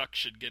Uncle Chuck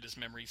should get his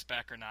memories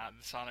back or not.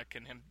 Sonic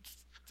and him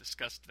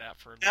discussed that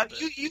for a little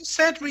bit. You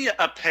sent me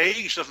a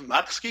page of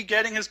Mutsky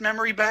getting his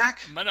memory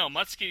back? No,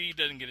 Mutsky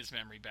didn't get his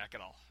memory back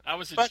at all.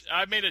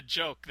 I made a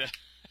joke that...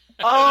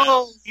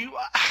 Oh, you...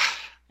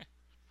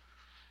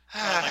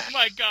 oh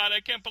my God, I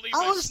can't believe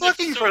I was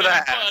looking for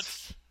that.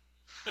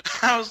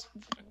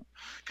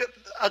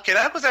 Okay,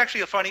 that was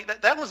actually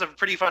that was a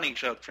pretty funny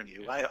joke from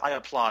you. I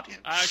applaud you.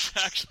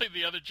 Actually,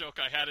 the other joke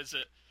I had is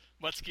that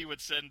Mutsky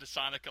would send to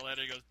Sonic a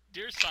letter. He goes,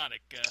 "Dear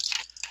Sonic,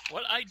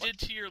 what I did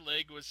to your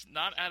leg was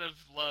not out of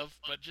love,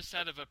 but just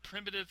out of a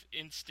primitive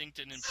instinct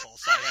and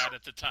impulse I had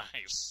at the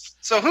time."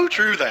 So who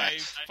drew that? I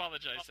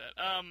apologize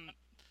that.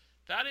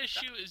 That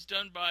issue is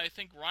done by, I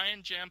think,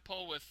 Ryan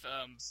Jampol with...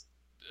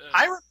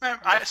 I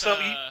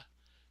remember...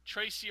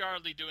 Tracy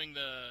Yardley doing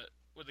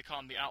what they call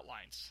them, the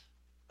outlines.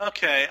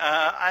 Okay,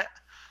 I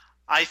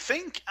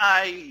think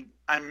I'm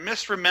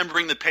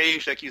misremembering the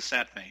page that you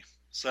sent me.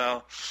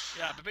 So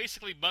yeah, but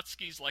basically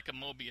Mutsky's like a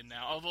Mobian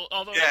now.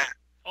 Although yeah.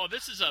 Oh,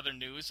 this is other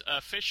news.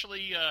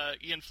 Officially,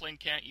 Ian Flynn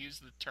can't use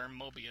the term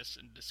Mobius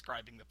in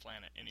describing the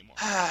planet anymore,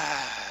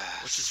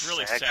 which is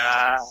really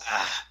sad.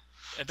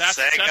 And that's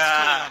totally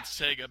on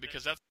Sega,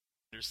 because that's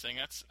Pender's thing.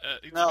 That's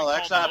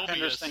not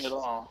Pender's thing at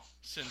all.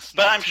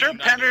 But I'm sure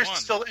Pender's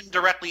still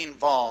indirectly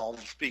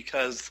involved,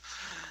 because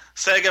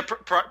Sega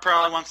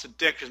probably wants to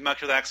dick as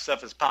much of that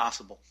stuff as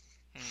possible.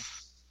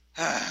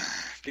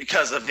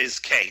 Because of his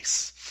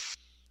case.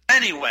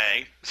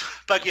 Anyway,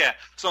 but yeah,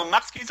 so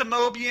Mutsky's a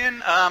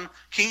Mobian.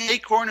 King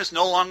Acorn is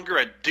no longer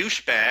a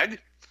douchebag.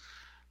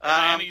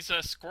 And he's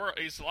a squirrel.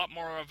 He's a lot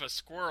more of a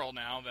squirrel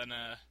now than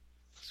a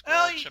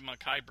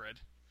squirrel-chipmunk hybrid.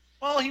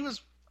 Well, he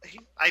looks a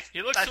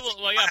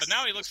little... Well, yeah, but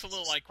now he looks a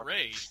little like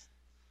Ray.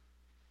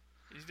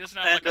 He doesn't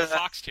have like a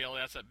foxtail.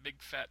 That's a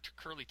big, fat,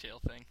 curly tail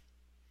thing.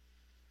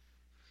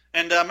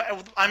 And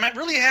I'm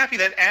really happy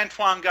that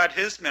Antoine got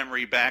his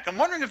memory back. I'm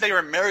wondering if they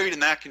were married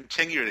in that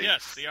continuity.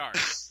 Yes, they are.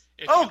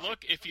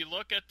 If you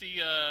look at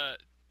the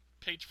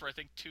page for, I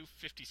think,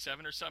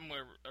 257 or something,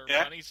 where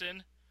Bunny's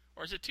in,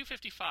 or is it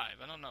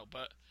 255? I don't know,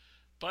 but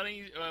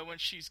Bunny, when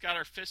she's got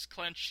her fist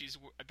clenched, she's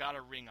got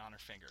a ring on her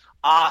finger.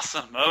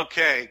 Awesome.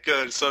 Okay,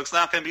 good. So it's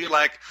not going to be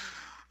like...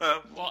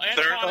 well,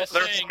 Antoine is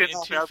saying in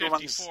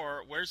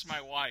 254, "Where's my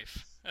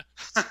wife?"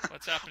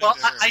 What's happening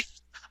to her?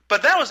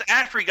 But that was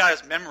after he got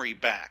his memory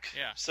back.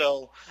 Yeah.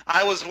 So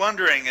I was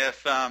wondering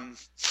if... By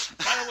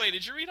the way,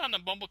 did you read on the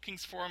Bumble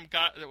Kings forum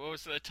what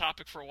was the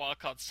topic for a while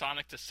called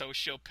Sonic the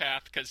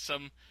Sociopath? Because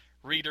some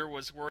reader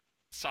was worried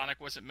Sonic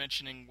wasn't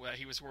mentioning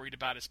he was worried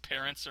about his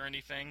parents or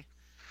anything.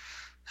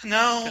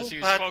 No, because he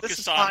was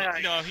focused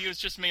on... he was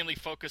just mainly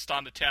focused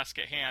on the task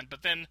at hand.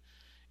 But then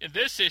in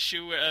this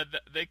issue,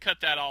 they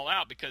cut that all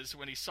out, because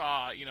when he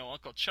saw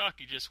Uncle Chuck,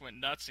 he just went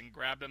nuts and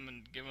grabbed him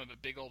and gave him a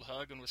big old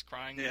hug and was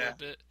crying a little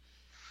bit.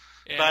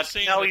 And but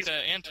same with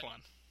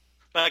Antoine.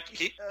 But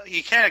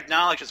he can't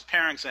acknowledge his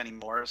parents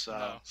anymore, so...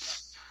 No.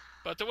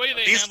 But the way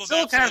they he's handle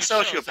still that kind of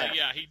sociopath.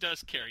 Yeah, he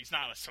does care. He's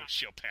not a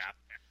sociopath.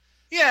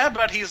 Yeah,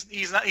 but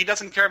he's not. He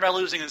doesn't care about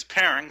losing his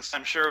parents.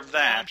 I'm sure of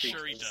that. Well, I'm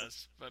sure he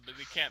does, but they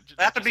can't.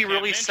 That would be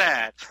really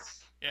sad.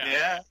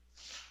 Yeah.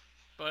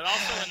 But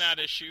also in that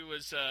issue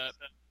was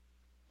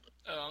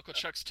Uncle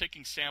Chuck's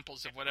taking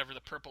samples of whatever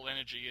the purple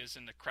energy is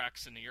in the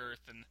cracks in the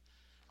earth, and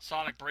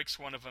Sonic breaks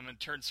one of them and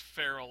turns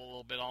feral a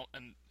little bit,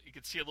 and you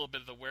can see a little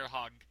bit of the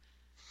werehog.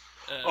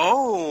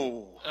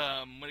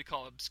 What do you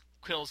call it?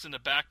 Quills in the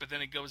back, but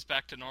then it goes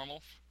back to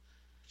normal.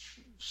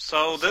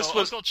 So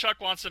Uncle Chuck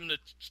wants him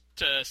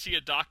to see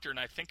a doctor, and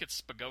I think it's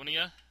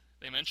Spagonia.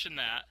 They mentioned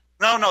that.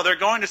 No, they're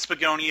going to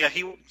Spagonia.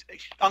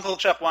 Uncle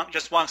Chuck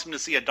just wants him to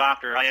see a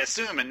doctor, I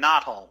assume, in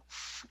Knothole.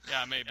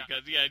 Yeah, maybe,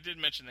 because I did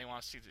mention they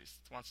wants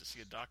to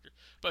see a doctor.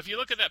 But if you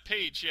look at that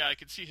page, I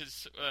could see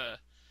his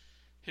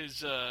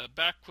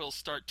back quills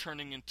start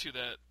turning into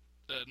that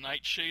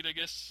nightshade, I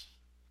guess.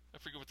 I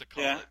forget what they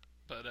call it,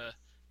 but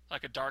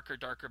like a darker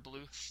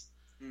blue.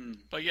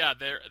 But yeah,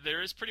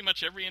 there is pretty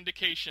much every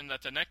indication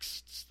that the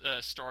next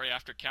story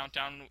after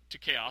Countdown to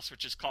Chaos,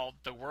 which is called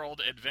The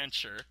World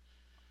Adventure,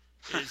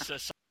 is a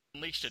Sonic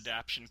Unleashed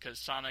adaptation, because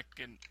Sonic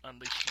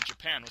Unleashed in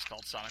Japan was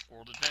called Sonic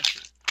World Adventure.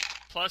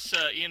 Plus,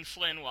 Ian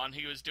Flynn, when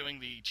he was doing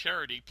the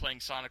charity playing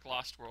Sonic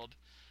Lost World,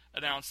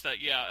 announced that,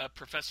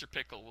 Professor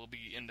Pickle will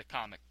be in the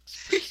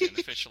comics pretty soon,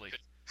 officially.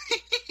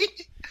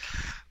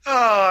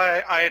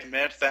 Oh, I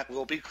admit that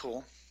will be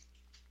cool.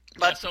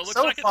 But so it looks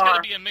like it's going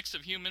to be a mix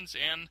of humans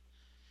and,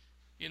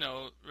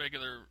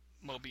 regular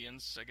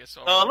Mobians, I guess.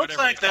 Well, it looks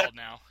like that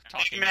now.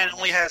 Eggman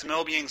only has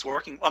Mobians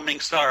working.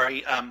 Furries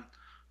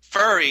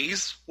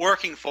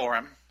working for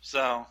him.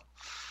 So,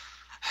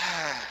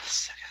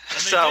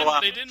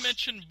 they did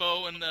mention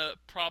Bo and the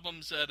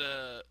problems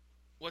that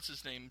what's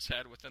his name's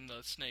had within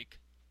the snake.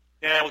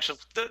 Yeah, which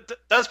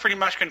does pretty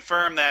much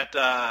confirm that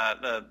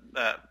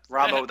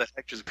Robbo the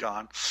Hedge is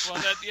gone.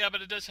 Well,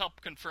 but it does help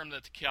confirm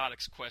that the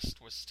Chaotix quest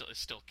is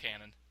still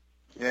canon.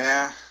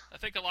 Yeah. I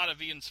think a lot of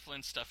Ian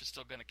Flynn stuff is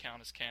still going to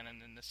count as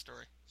canon in this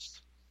story.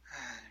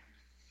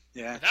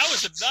 Yeah. But that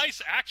was a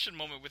nice action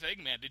moment with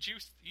Eggman. Did you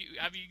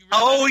have you?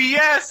 Oh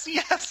yes.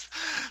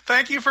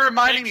 Thank you for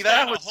reminding me.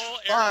 That was a whole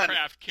fun.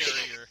 Aircraft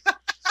carrier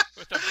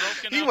with a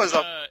broken. He was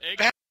a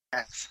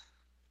badass.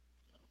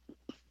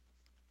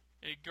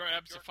 He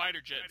grabs a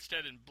fighter jet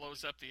instead and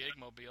blows up the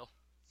Eggmobile.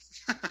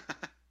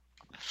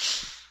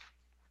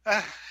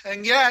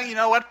 And yeah, you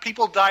know what?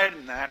 People died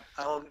in that.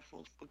 We'll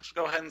just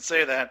go ahead and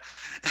say that.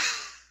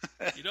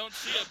 You don't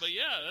see it, but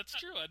yeah, that's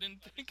true. I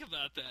didn't think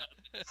about that.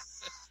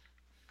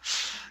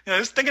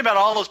 Just think about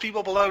all those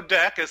people below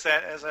deck as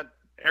that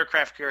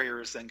aircraft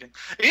carrier is thinking.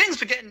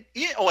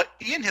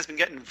 Ian has been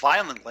getting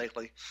violent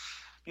lately.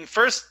 I mean,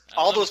 first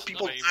all those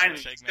people died,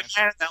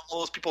 and now all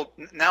those people.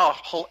 Now a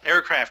whole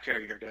aircraft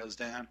carrier goes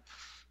down.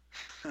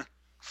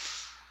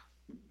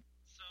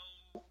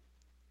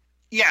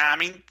 Yeah, I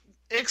mean,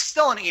 it's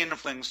still an Ian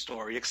Flynn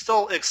story. It's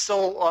still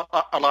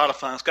a lot of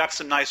fun. It's got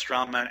some nice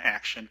drama and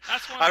action.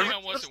 That's one thing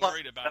I wasn't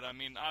worried about. I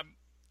mean,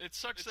 it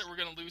sucks that we're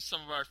going to lose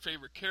some of our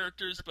favorite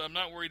characters, but I'm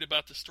not worried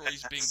about the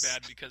stories being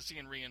bad because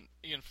Ian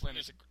Flynn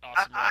is an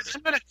awesome writer.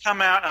 I'm going to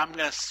come out and I'm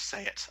going to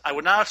say it. I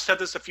would not have said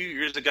this a few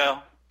years ago,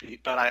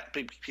 but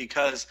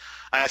because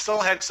I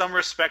still had some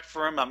respect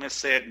for him, I'm going to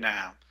say it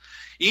now.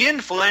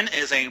 Ian Flynn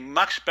is a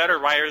much better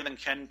writer than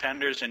Ken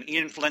Penders, and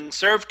Ian Flynn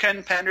served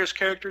Ken Penders'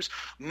 characters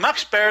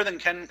much better than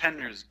Ken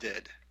Penders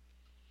did.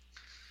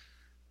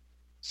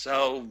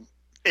 So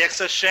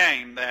it's a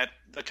shame that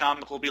the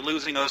comic will be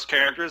losing those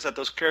characters, that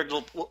those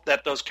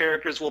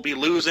characters will be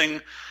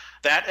losing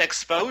that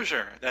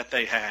exposure that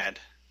they had.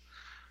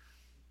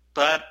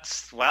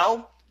 But,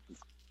 well,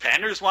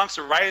 Penders wants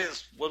to write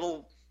his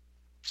little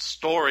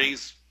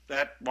stories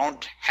that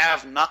won't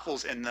have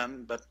Knuckles in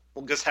them, but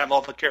we'll just have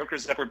all the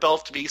characters that were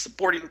built to be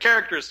supporting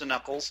characters to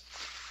Knuckles.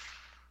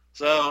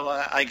 So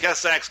I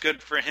guess that's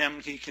good for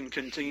him. He can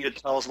continue to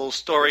tell his little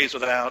stories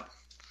without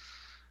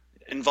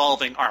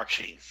involving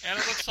Archie. And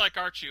it looks like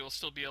Archie will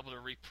still be able to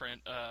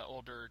reprint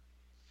older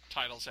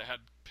titles that had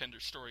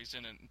Penders stories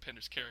in it and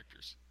Penders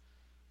characters.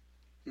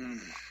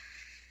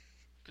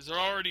 Because there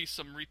are already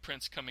some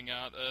reprints coming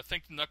out. I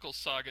think the Knuckles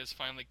Saga is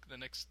finally the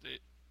next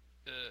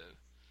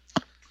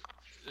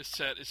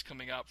set is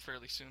coming out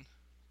fairly soon.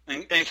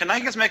 And can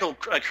I just make a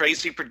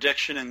crazy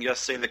prediction and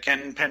just say the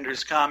Ken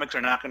Penders comics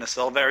are not going to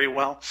sell very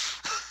well?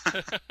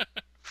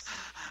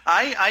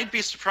 I'd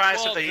be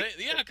surprised if they...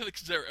 Yeah,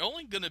 because they're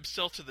only going to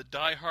sell to the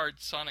diehard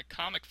Sonic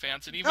comic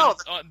fans, and even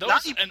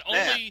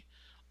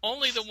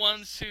only the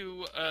ones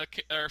who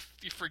are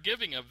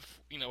forgiving of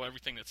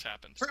everything that's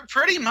happened.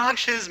 Pretty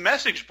much his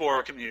message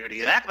board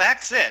community.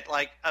 That's it.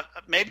 Like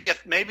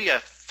maybe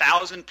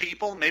 1,000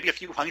 people, maybe a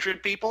few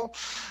hundred people.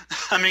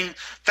 I mean,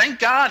 thank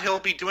God he'll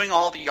be doing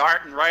all the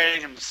art and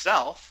writing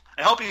himself.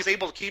 I hope he's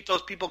able to keep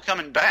those people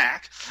coming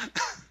back.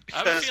 I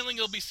have a feeling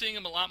you'll be seeing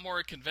him a lot more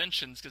at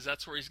conventions because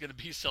that's where he's going to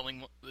be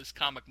selling this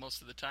comic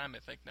most of the time, I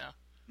think, now.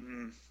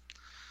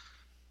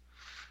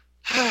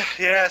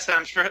 Yes,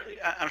 I'm sure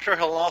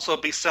he'll also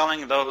be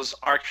selling those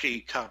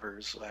Archie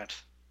covers that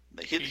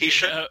he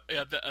should.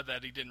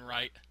 That he didn't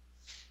write.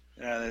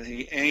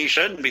 He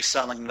shouldn't be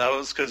selling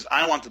those because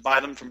I want to buy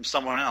them from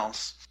someone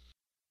else.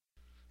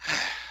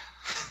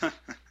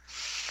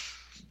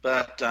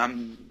 But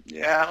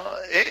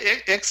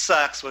it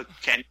sucks what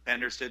Ken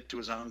Penders did to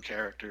his own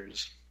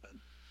characters. But,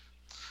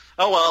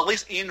 oh well, at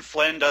least Ian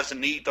Flynn doesn't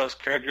need those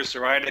characters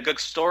to write a good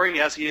story,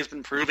 as he has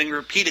been proving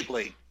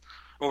repeatedly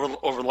over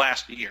the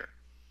last year.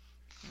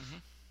 Mm-hmm.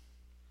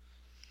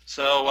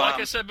 So,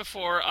 like I said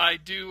before,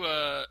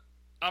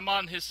 I'm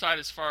on his side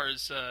as far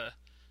as the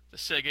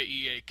Sega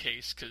EA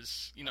case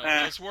because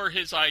those were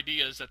his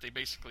ideas that they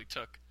basically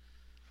took.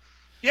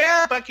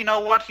 Yeah, but you know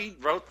what? He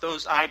wrote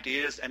those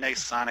ideas in a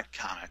Sonic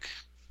comic,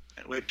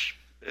 which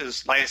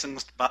is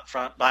licensed by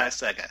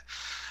Sega.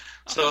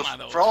 So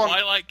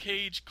Twilight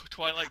Cage,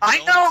 Twilight.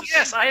 I know.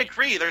 Yes, I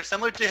agree. They're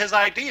similar to his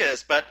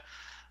ideas, but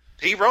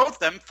he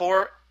wrote them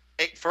for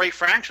a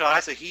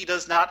franchise that he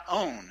does not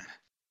own.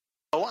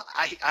 So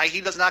he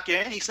does not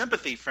get any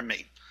sympathy from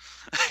me.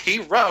 He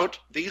wrote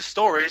these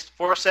stories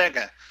for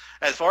Sega.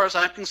 As far as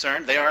I'm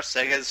concerned, they are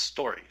Sega's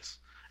stories,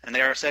 and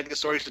they are Sega's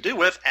stories to do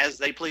with as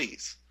they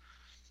please.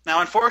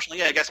 Now,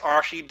 unfortunately, I guess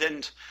Archie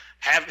didn't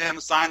have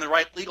him sign the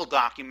right legal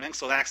documents,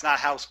 so that's not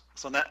how.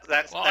 So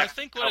that's. Well, I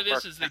think what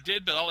it is they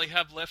did, but all they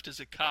have left is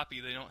a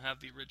copy. They don't have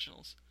the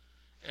originals,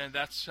 and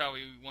that's how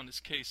he won his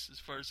case, as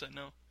far as I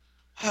know.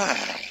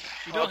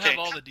 You don't have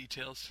all the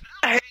details.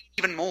 I hate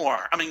even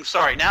more. I mean,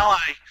 sorry. Now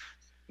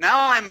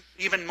I'm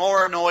even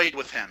more annoyed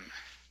with him.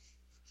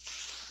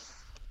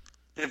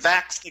 if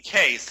that's the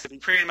case, if he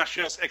pretty much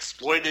just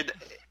exploited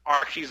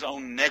Archie's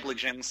own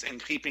negligence in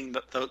keeping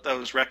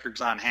those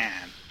records on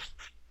hand.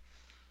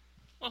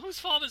 Well, whose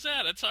fault is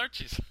that? It's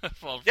Archie's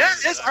fault. Yeah,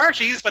 it's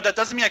Archie's, but that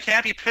doesn't mean I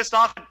can't be pissed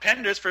off at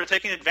Penders for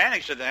taking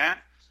advantage of that.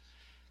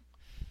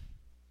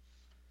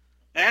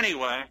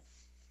 Anyway,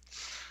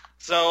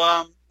 so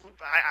I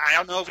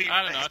don't know if he.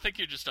 I don't know. I think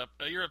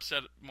you're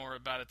upset more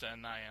about it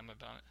than I am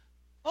about it.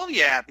 Well,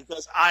 yeah,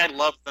 because I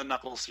loved the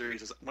Knuckles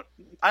series.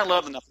 I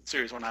loved the Knuckles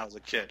series when I was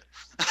a kid.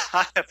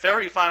 I have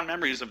very fond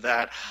memories of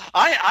that.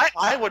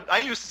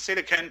 I used to say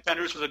that Ken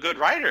Penders was a good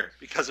writer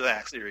because of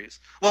that series.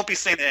 Won't be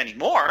saying it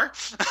anymore,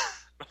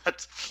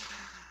 but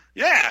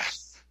yeah,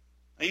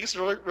 I used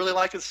to really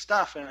like his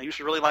stuff, and I used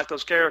to really like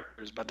those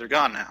characters, but they're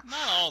gone now.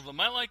 Not all of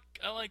them. I like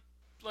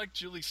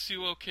Julie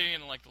Sue okay,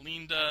 and like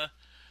Linda.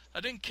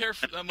 I didn't care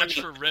that much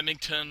for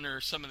Remington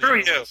or some of the other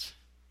ones.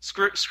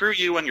 Screw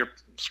you and your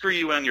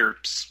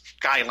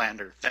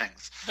Skylander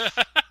things.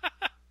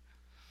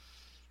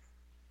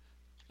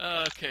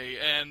 Okay,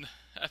 and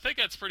I think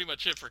that's pretty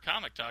much it for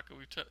Comic Talk.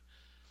 We've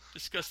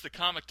discussed the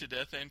comic to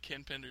death and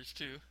Ken Penders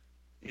too.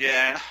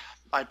 Yeah,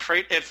 I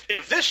pray if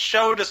this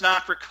show does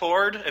not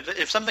record,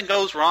 if something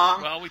goes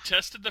wrong. Well, we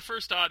tested the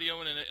first audio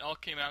and it all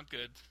came out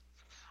good.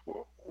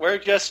 We're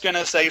just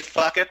gonna say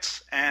fuck it,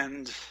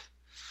 and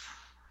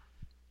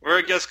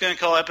we're just gonna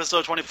call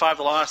episode 25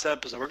 the last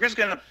episode. We're just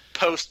gonna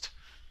post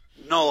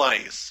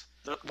noise,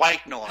 the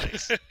white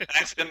noise.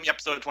 That's gonna be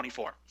episode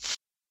 24.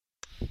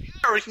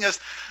 Or we can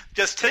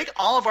just take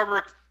all of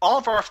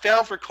our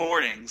failed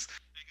recordings,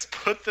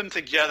 put them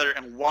together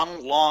in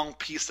one long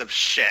piece of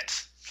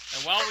shit.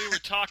 And while we were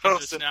talking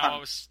just now, I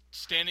was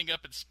standing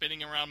up and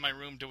spinning around my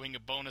room doing a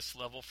bonus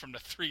level from the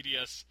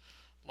 3DS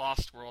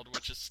Lost World,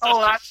 which is such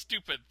a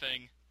stupid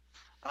thing.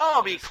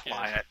 Oh, be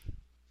quiet.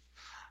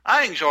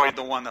 I enjoyed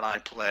the one that I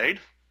played.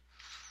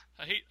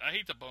 I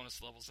hate the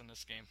bonus levels in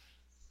this game.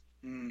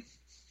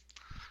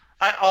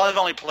 I've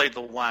only played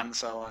the one,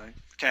 so I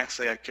can't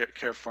say I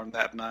care for them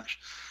that much.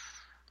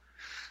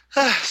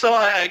 So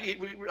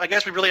I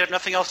guess we really have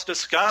nothing else to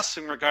discuss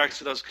in regards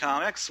to those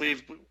comics.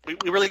 We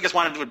really just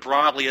wanted to do it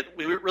broadly.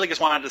 We really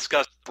just wanted to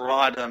discuss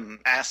broad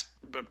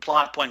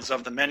plot points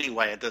of them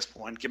anyway at this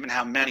point, given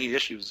how many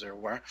issues there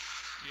were.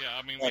 Yeah,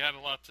 I mean, we had a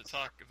lot to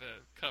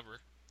cover.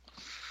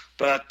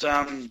 But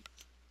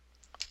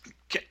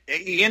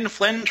Ian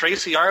Flynn,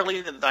 Tracy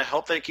Arley, I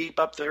hope they keep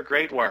up their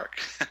great work.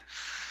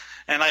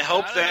 And I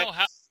hope I don't know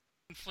how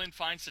Flynn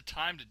finds the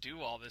time to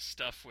do all this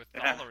stuff with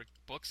all the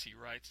books he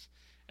writes.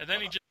 And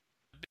then he just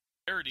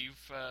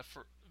narrative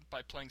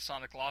by playing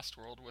Sonic Lost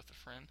World with a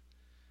friend.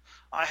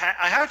 I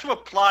have to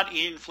applaud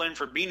Ian Flynn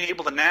for being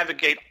able to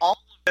navigate all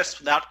of this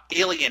without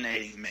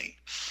alienating me.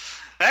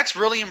 That's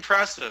really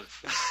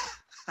impressive.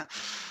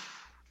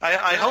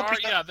 I hope.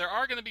 There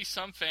are going to be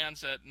some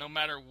fans that, no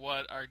matter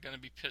what, are going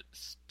to be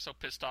so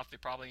pissed off they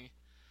probably.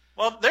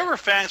 Well, there were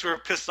fans who were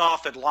pissed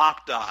off that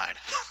Locke died,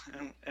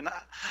 and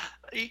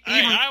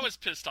I was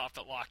pissed off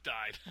that Locke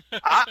died.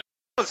 I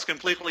was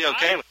completely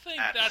okay with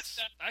that.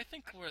 I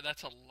think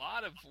that's a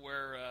lot of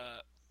where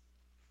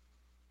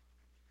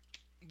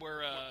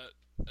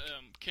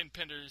Ken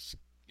Penders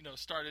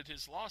started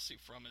his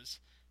lawsuit from.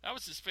 That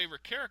was his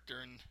favorite character,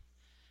 and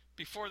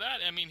before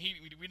that, I mean,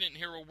 we didn't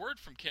hear a word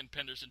from Ken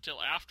Penders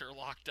until after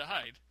Locke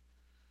died.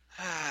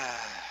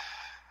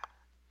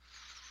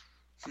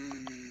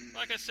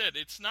 Like I said,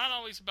 it's not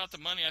always about the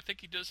money. I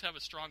think he does have a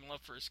strong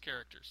love for his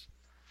characters.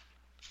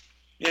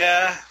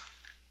 Yeah,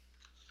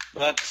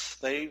 but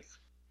they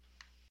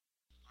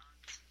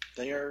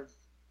were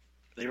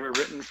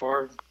written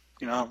for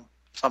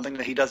something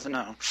that he doesn't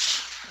know.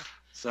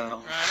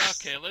 So right,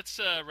 okay, let's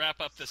wrap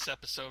up this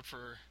episode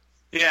for.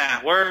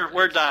 Yeah,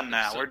 we're done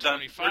now. We're done.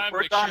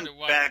 We're done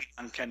bagging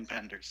on Ken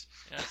Penders.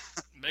 Yeah,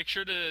 make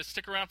sure to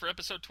stick around for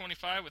episode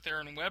 25 with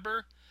Aaron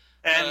Weber.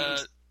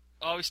 And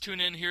always tune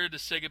in here to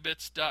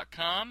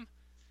SegaBits.com.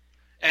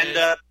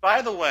 And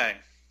by the way,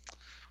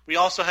 we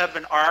also have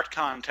an art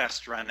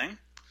contest running.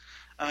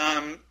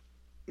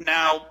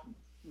 Now,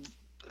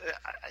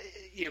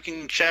 you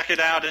can check it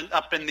out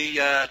up in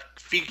the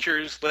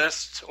features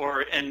list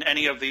or in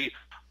any of the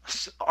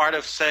Art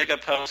of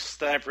Sega posts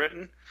that I've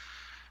written.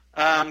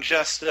 You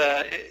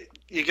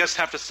just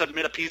have to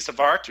submit a piece of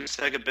art to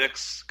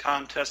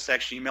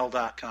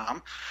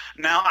segabitscontest@gmail.com.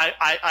 Now,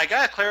 I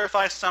got to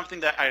clarify something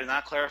that I did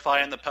not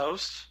clarify in the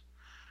post.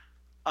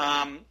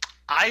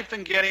 I've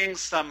been getting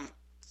some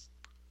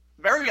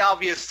very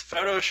obvious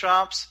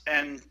photoshops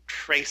and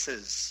trace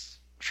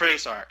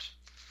art.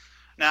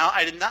 Now,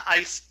 I did not.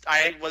 I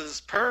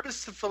was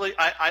purposefully.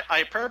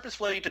 I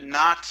purposefully did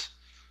not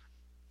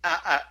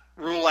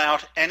rule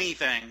out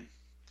anything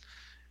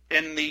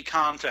in the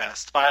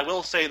contest, but I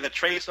will say that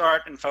trace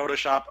art and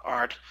Photoshop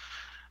art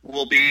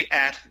will be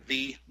at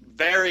the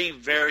very,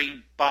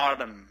 very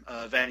bottom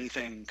of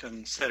anything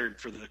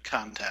considered for the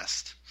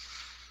contest.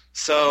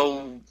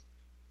 So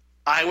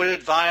I would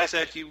advise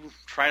that you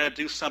try to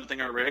do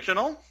something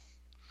original.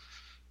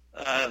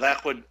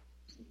 That would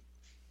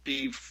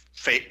be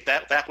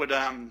that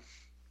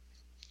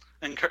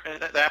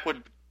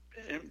would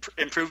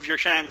improve your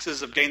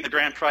chances of getting the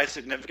grand prize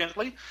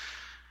significantly.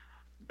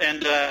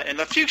 And in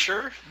the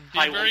future,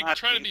 try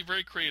to be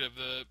very creative.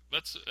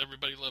 That's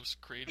everybody loves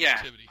creative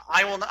activity.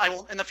 I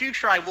will. In the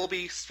future, I will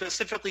be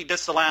specifically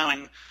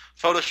disallowing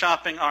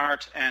photoshopping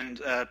art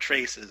and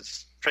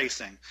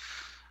tracing.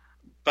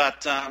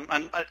 But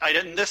I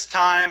didn't this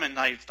time, and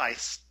I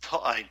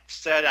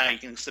said I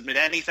can submit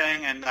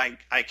anything, and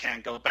I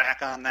can't go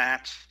back on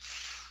that.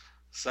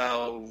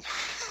 So,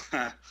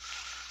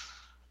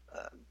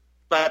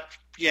 but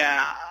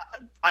yeah,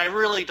 I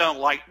really don't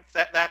like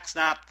that. That's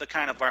not the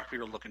kind of art we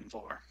were looking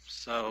for.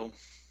 So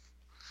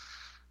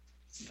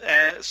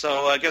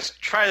I guess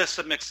try to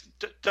submit.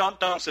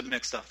 Don't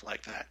submit stuff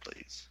like that,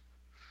 please.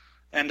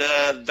 And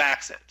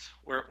that's it.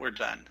 We're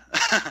done.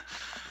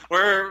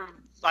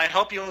 I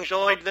hope you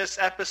enjoyed this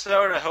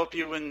episode. I hope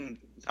you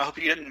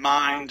didn't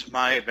mind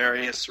my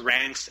various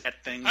rants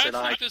at things that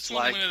I think this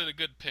one went at a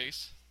good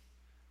pace.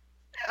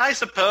 I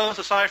suppose,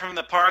 aside from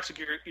the parts that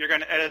you're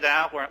going to edit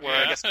out, where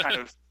I guess kind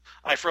of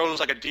I froze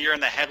like a deer in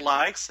the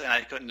headlights and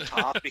I couldn't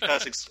talk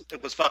because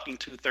it was fucking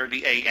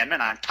 2:30 a.m.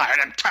 and I'm tired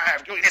of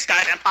doing this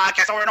goddamn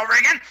podcast over and over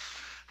again.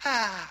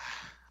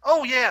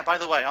 Oh yeah, by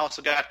the way, I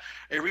also got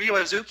a Ryo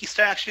Azuki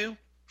statue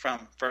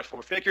from First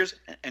Four Figures,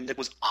 and it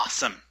was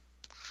awesome.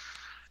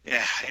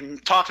 Yeah,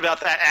 and talked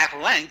about that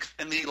at length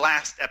in the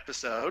last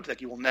episode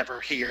that you will never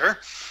hear.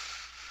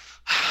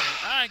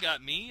 I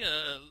got me.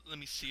 Let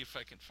me see if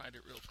I can find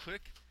it real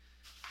quick.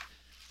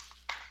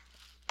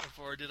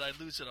 Or did I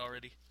lose it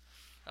already?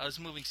 I was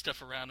moving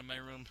stuff around in my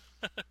room.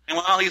 And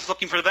while he's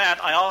looking for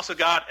that, I also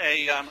got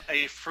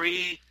a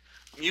free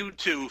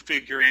Mewtwo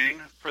figurine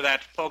for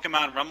that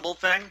Pokemon Rumble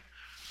thing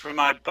from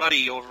my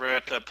buddy over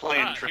at Play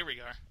and Trip. Here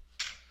we are.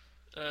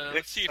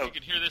 Let's see if you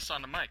can hear this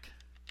on the mic.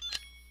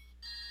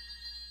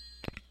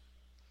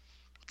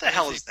 What the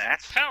hell is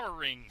that? Power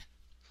ring.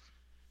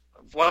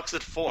 What's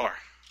it for?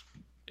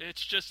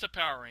 It's just a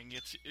power ring.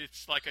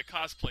 It's like a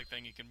cosplay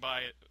thing. You can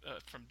buy it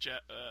from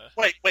Jet.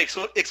 Wait.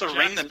 So it's a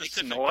ring that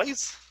makes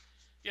noise?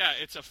 Yeah,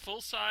 it's a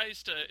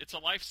full-sized. It's a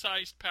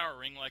life-sized power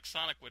ring like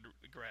Sonic would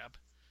grab,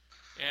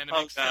 and it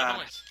makes that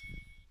noise.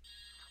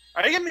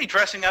 Are you gonna be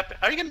dressing up?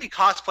 Are you gonna be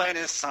cosplaying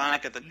as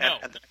Sonic at the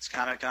next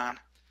Comic-Con?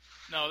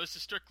 No, this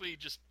is strictly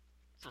just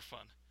for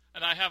fun.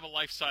 And I have a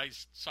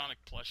life-sized Sonic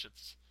plush.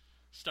 It's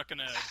stuck in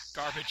a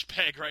garbage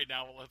bag right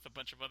now with a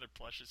bunch of other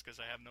plushes because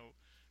I have no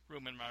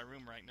room in my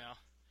room right now.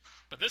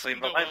 But this can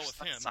go well with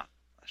him.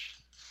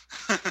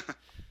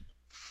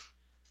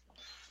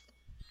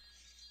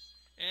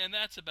 And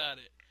that's about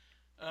it.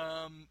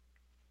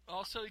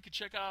 Also, you can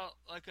check out,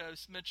 like I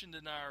mentioned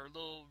in our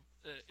little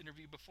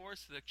interview before,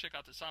 so check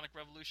out the Sonic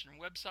Revolution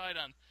website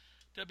on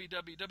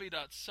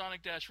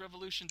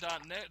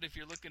www.sonic-revolution.net if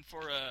you're looking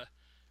for a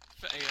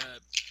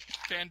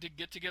fan to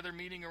get-together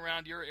meeting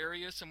around your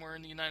area somewhere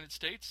in the United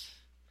States.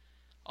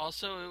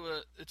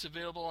 Also, it's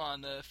available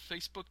on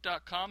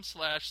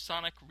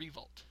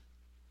facebook.com/SonicRevolt.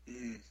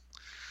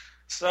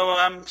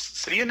 So,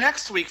 see you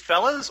next week,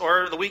 fellas,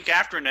 or the week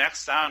after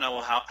next. I don't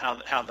know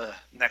how the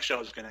next show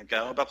is going to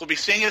go, but we'll be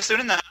seeing you soon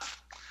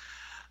enough.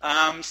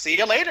 See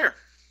you later.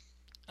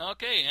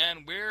 Okay,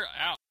 and we're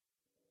out.